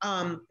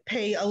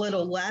pay a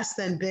little less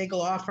than big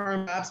law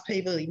firm jobs,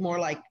 pay really more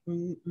like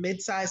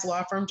mid-sized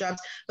law firm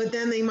jobs, but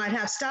then they might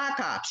have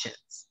stock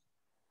options.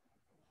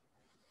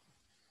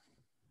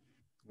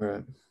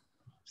 Right.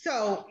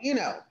 So,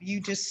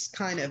 you just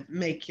kind of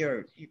make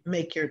your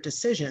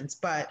decisions.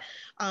 But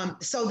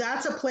so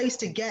that's a place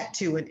to get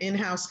to an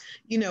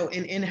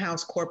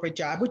in-house corporate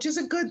job, which is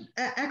a good,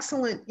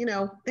 excellent,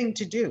 thing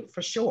to do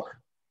for sure.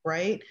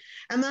 Right.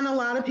 And then a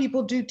lot of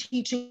people do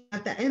teaching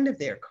at the end of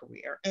their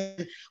career.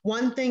 And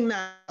one thing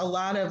that a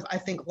lot of, I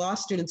think, law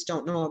students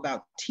don't know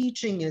about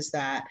teaching is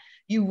that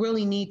you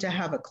really need to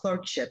have a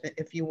clerkship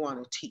if you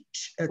want to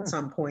teach at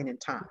some point in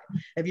time.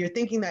 If you're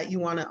thinking that you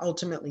want to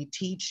ultimately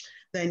teach,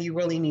 then you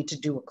really need to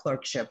do a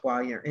clerkship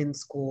while you're in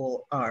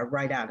school or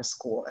right out of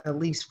school, at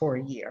least for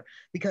a year,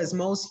 because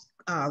most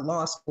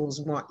law schools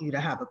want you to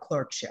have a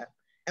clerkship.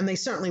 And they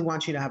certainly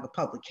want you to have a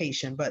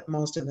publication, but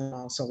most of them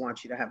also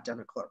want you to have done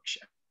a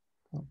clerkship.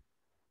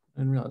 I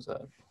didn't realize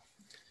that.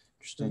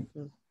 Interesting.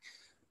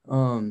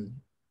 Mm-hmm.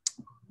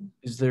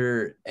 Is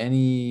there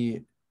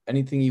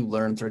anything you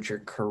learned throughout your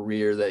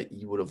career that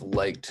you would have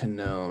liked to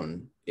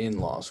known in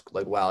law school,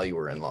 like while you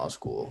were in law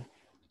school?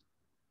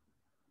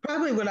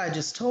 Probably what I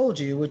just told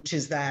you, which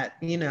is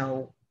that,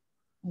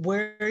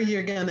 where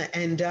you're going to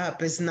end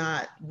up is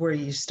not where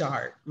you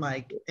start.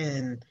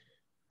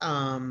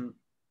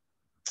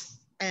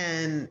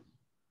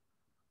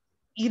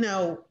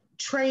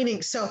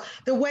 Training. So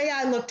the way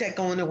I looked at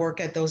going to work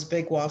at those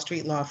big Wall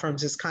Street law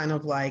firms is kind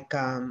of like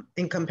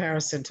in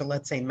comparison to,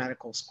 let's say,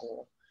 medical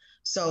school.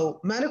 So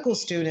medical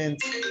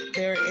students,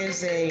 there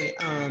is a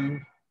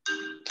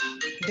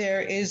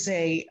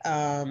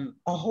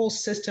whole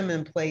system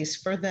in place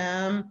for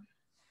them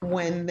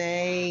when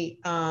they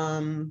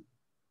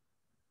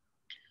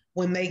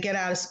get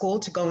out of school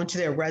to go into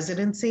their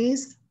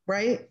residencies,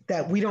 right?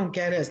 That we don't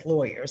get as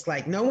lawyers.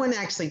 Like no one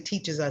actually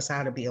teaches us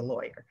how to be a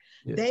lawyer.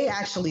 Yeah. They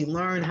actually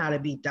learn how to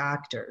be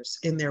doctors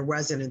in their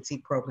residency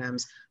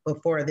programs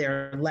before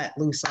they're let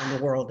loose on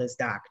the world as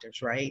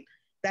doctors, right?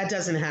 That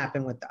doesn't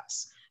happen with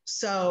us.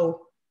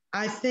 So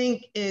I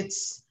think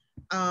it's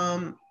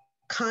kind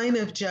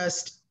of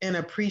just an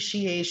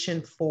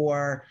appreciation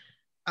for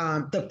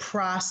the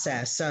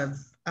process of,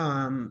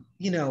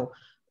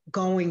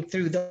 going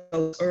through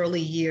those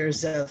early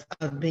years of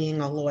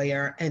being a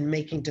lawyer and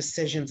making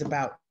decisions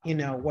about,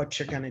 what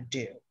you're going to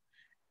do.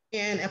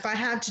 And if I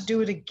had to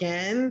do it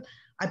again,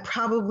 I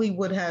probably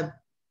would have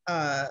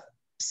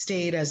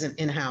stayed as an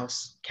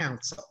in-house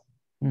counsel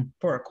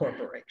for a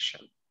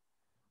corporation.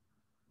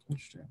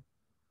 Interesting.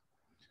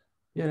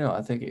 Yeah, no,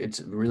 I think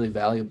it's really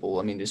valuable.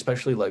 I mean,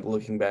 especially like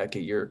looking back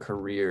at your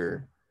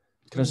career,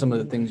 kind of some of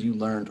the things you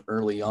learned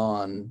early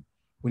on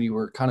when you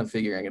were kind of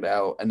figuring it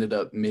out ended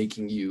up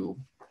making you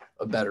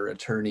a better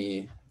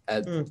attorney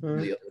at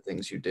the other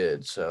things you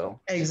did. So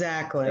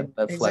exactly,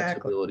 that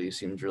flexibility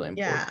seems really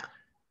important. Yeah.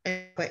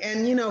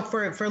 And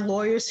for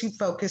lawyers who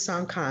focus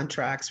on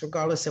contracts,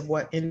 regardless of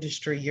what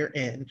industry you're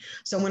in.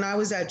 So when I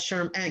was at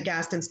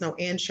Gaston Snow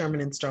and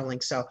Sherman and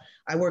Sterling, so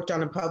I worked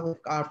on a public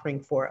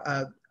offering for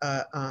a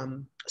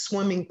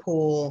swimming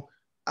pool,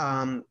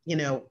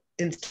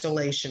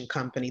 installation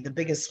company, the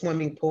biggest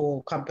swimming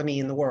pool company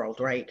in the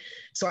world, right?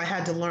 So I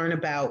had to learn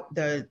about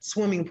the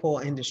swimming pool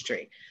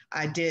industry.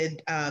 I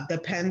did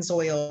the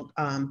Pennzoil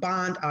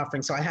bond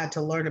offering, so I had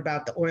to learn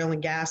about the oil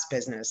and gas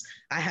business.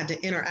 I had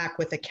to interact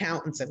with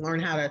accountants and learn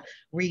how to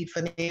read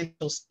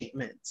financial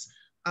statements.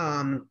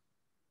 And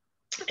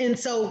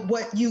so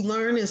what you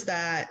learn is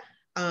that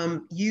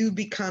you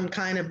become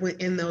kind of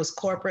in those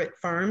corporate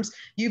firms,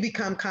 you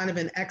become kind of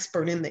an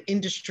expert in the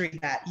industry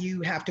that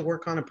you have to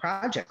work on a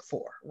project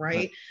for,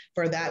 right?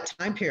 For that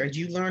time period,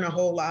 you learn a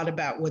whole lot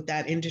about what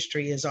that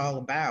industry is all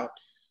about.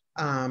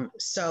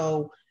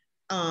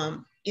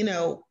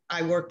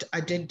 I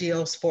did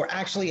deals for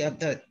actually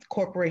the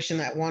corporation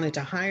that wanted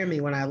to hire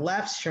me when I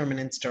left Sherman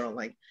and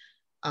Sterling.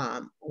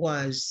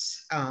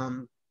 was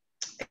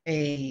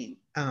a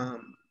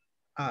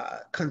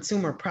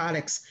consumer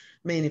products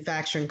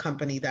manufacturing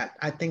company that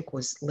I think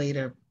was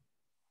later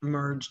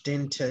merged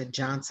into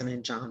Johnson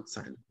and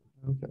Johnson.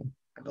 Okay.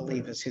 I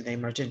believe is who they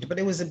merged into, but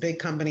it was a big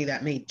company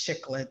that made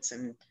chiclets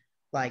and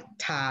like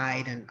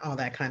Tide and all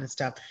that kind of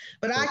stuff.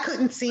 But I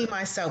couldn't see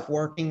myself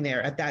working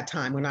there at that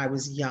time when I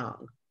was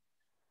young.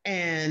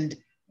 And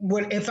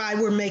if I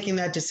were making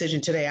that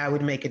decision today, I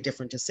would make a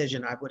different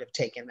decision. I would have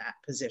taken that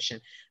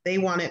position. They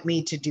wanted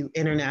me to do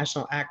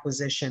international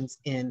acquisitions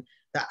in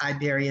the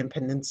Iberian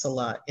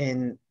Peninsula,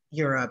 in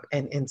Europe,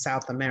 and in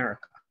South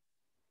America.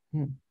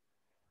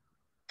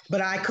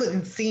 But I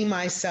couldn't see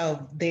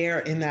myself there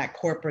in that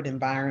corporate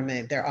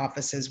environment. Their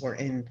offices were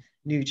in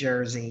New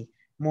Jersey,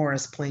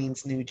 Morris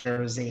Plains, New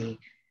Jersey.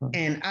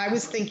 And I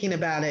was thinking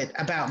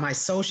about my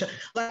social,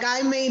 like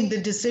I made the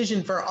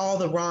decision for all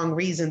the wrong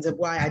reasons of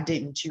why I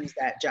didn't choose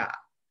that job.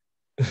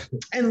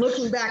 And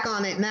looking back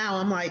on it now,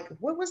 I'm like,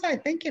 what was I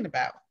thinking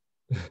about?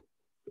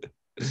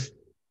 That's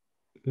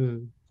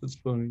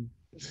funny.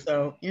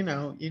 So,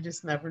 you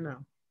just never know.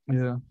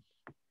 Yeah.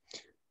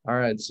 All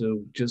right.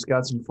 So just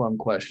got some fun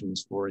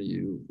questions for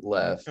you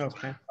left.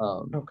 Okay.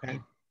 Okay.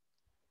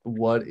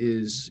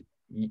 Who's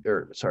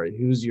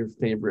your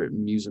favorite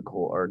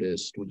musical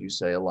artist, would you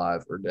say,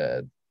 alive or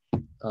dead?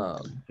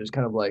 Just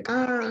kind of like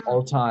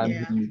all time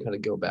yeah. who you kind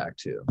of go back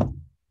to.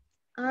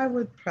 I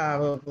would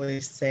probably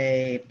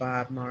say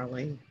Bob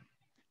Marley.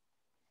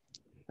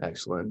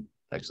 Excellent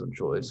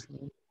choice.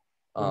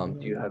 Do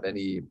you have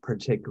any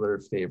particular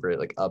favorite,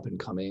 like, up and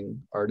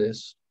coming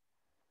artists?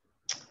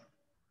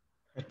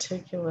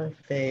 Particular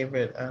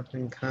favorite up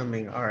and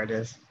coming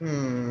artist?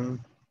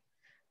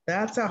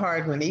 That's a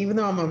hard one. Even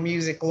though I'm a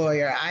music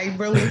lawyer, I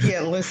really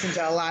can't listen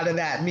to a lot of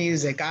that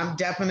music. I'm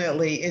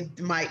definitely,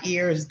 my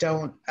ears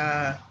don't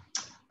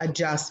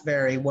adjust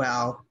very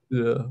well.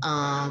 Yeah.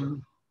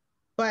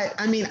 But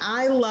I mean,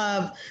 I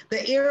love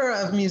the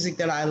era of music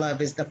that I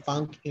love is the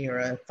funk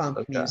era,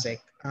 funk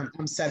music.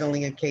 I'm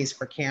settling a case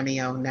for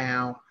Cameo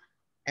now,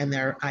 and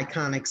their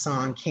iconic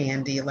song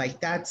Candy. Like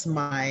that's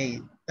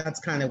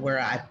kind of where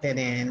I fit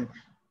in.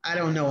 I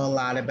don't know a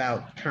lot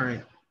about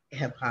current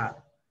hip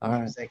hop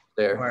music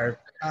or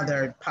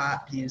other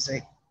pop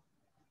music.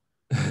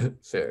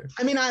 Fair.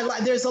 I mean,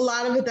 there's a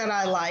lot of it that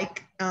I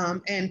like,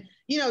 and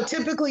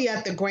typically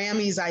at the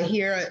Grammys, I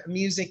hear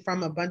music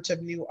from a bunch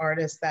of new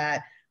artists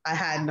that I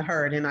hadn't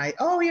heard, and I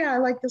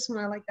like this one,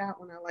 I like that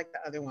one, I like the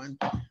other one.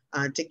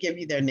 To give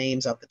you their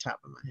names off the top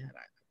of my head,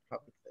 I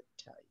probably couldn't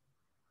tell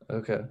you.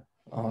 Okay,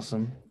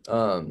 awesome.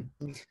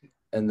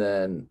 And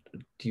then,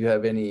 do you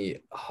have any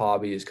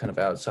hobbies kind of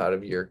outside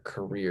of your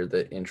career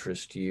that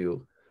interest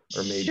you,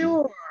 or maybe?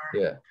 Sure.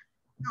 Yeah.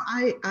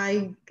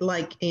 I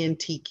like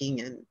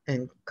antiquing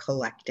and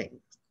collecting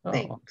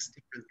things,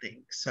 different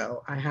things.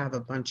 So I have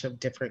a bunch of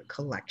different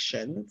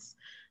collections,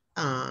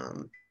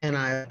 and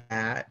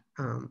I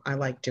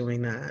like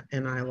doing that,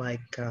 and I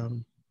like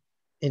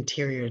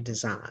interior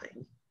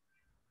design.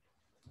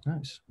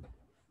 Nice.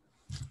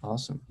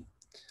 Awesome.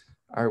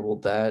 All right. Well,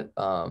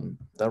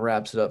 that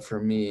wraps it up for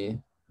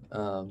me.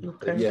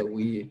 But yeah,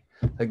 we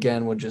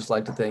again would just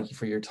like to thank you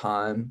for your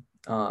time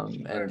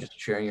and just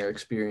sharing your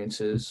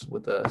experiences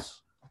with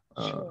us.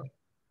 Sure.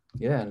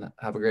 Yeah, and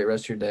have a great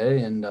rest of your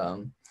day, and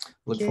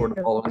look forward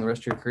to following the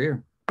rest of your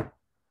career.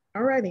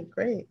 All righty,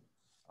 great.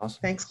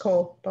 Awesome. Thanks,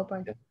 Cole.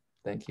 Bye-bye. Yeah,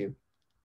 thank you.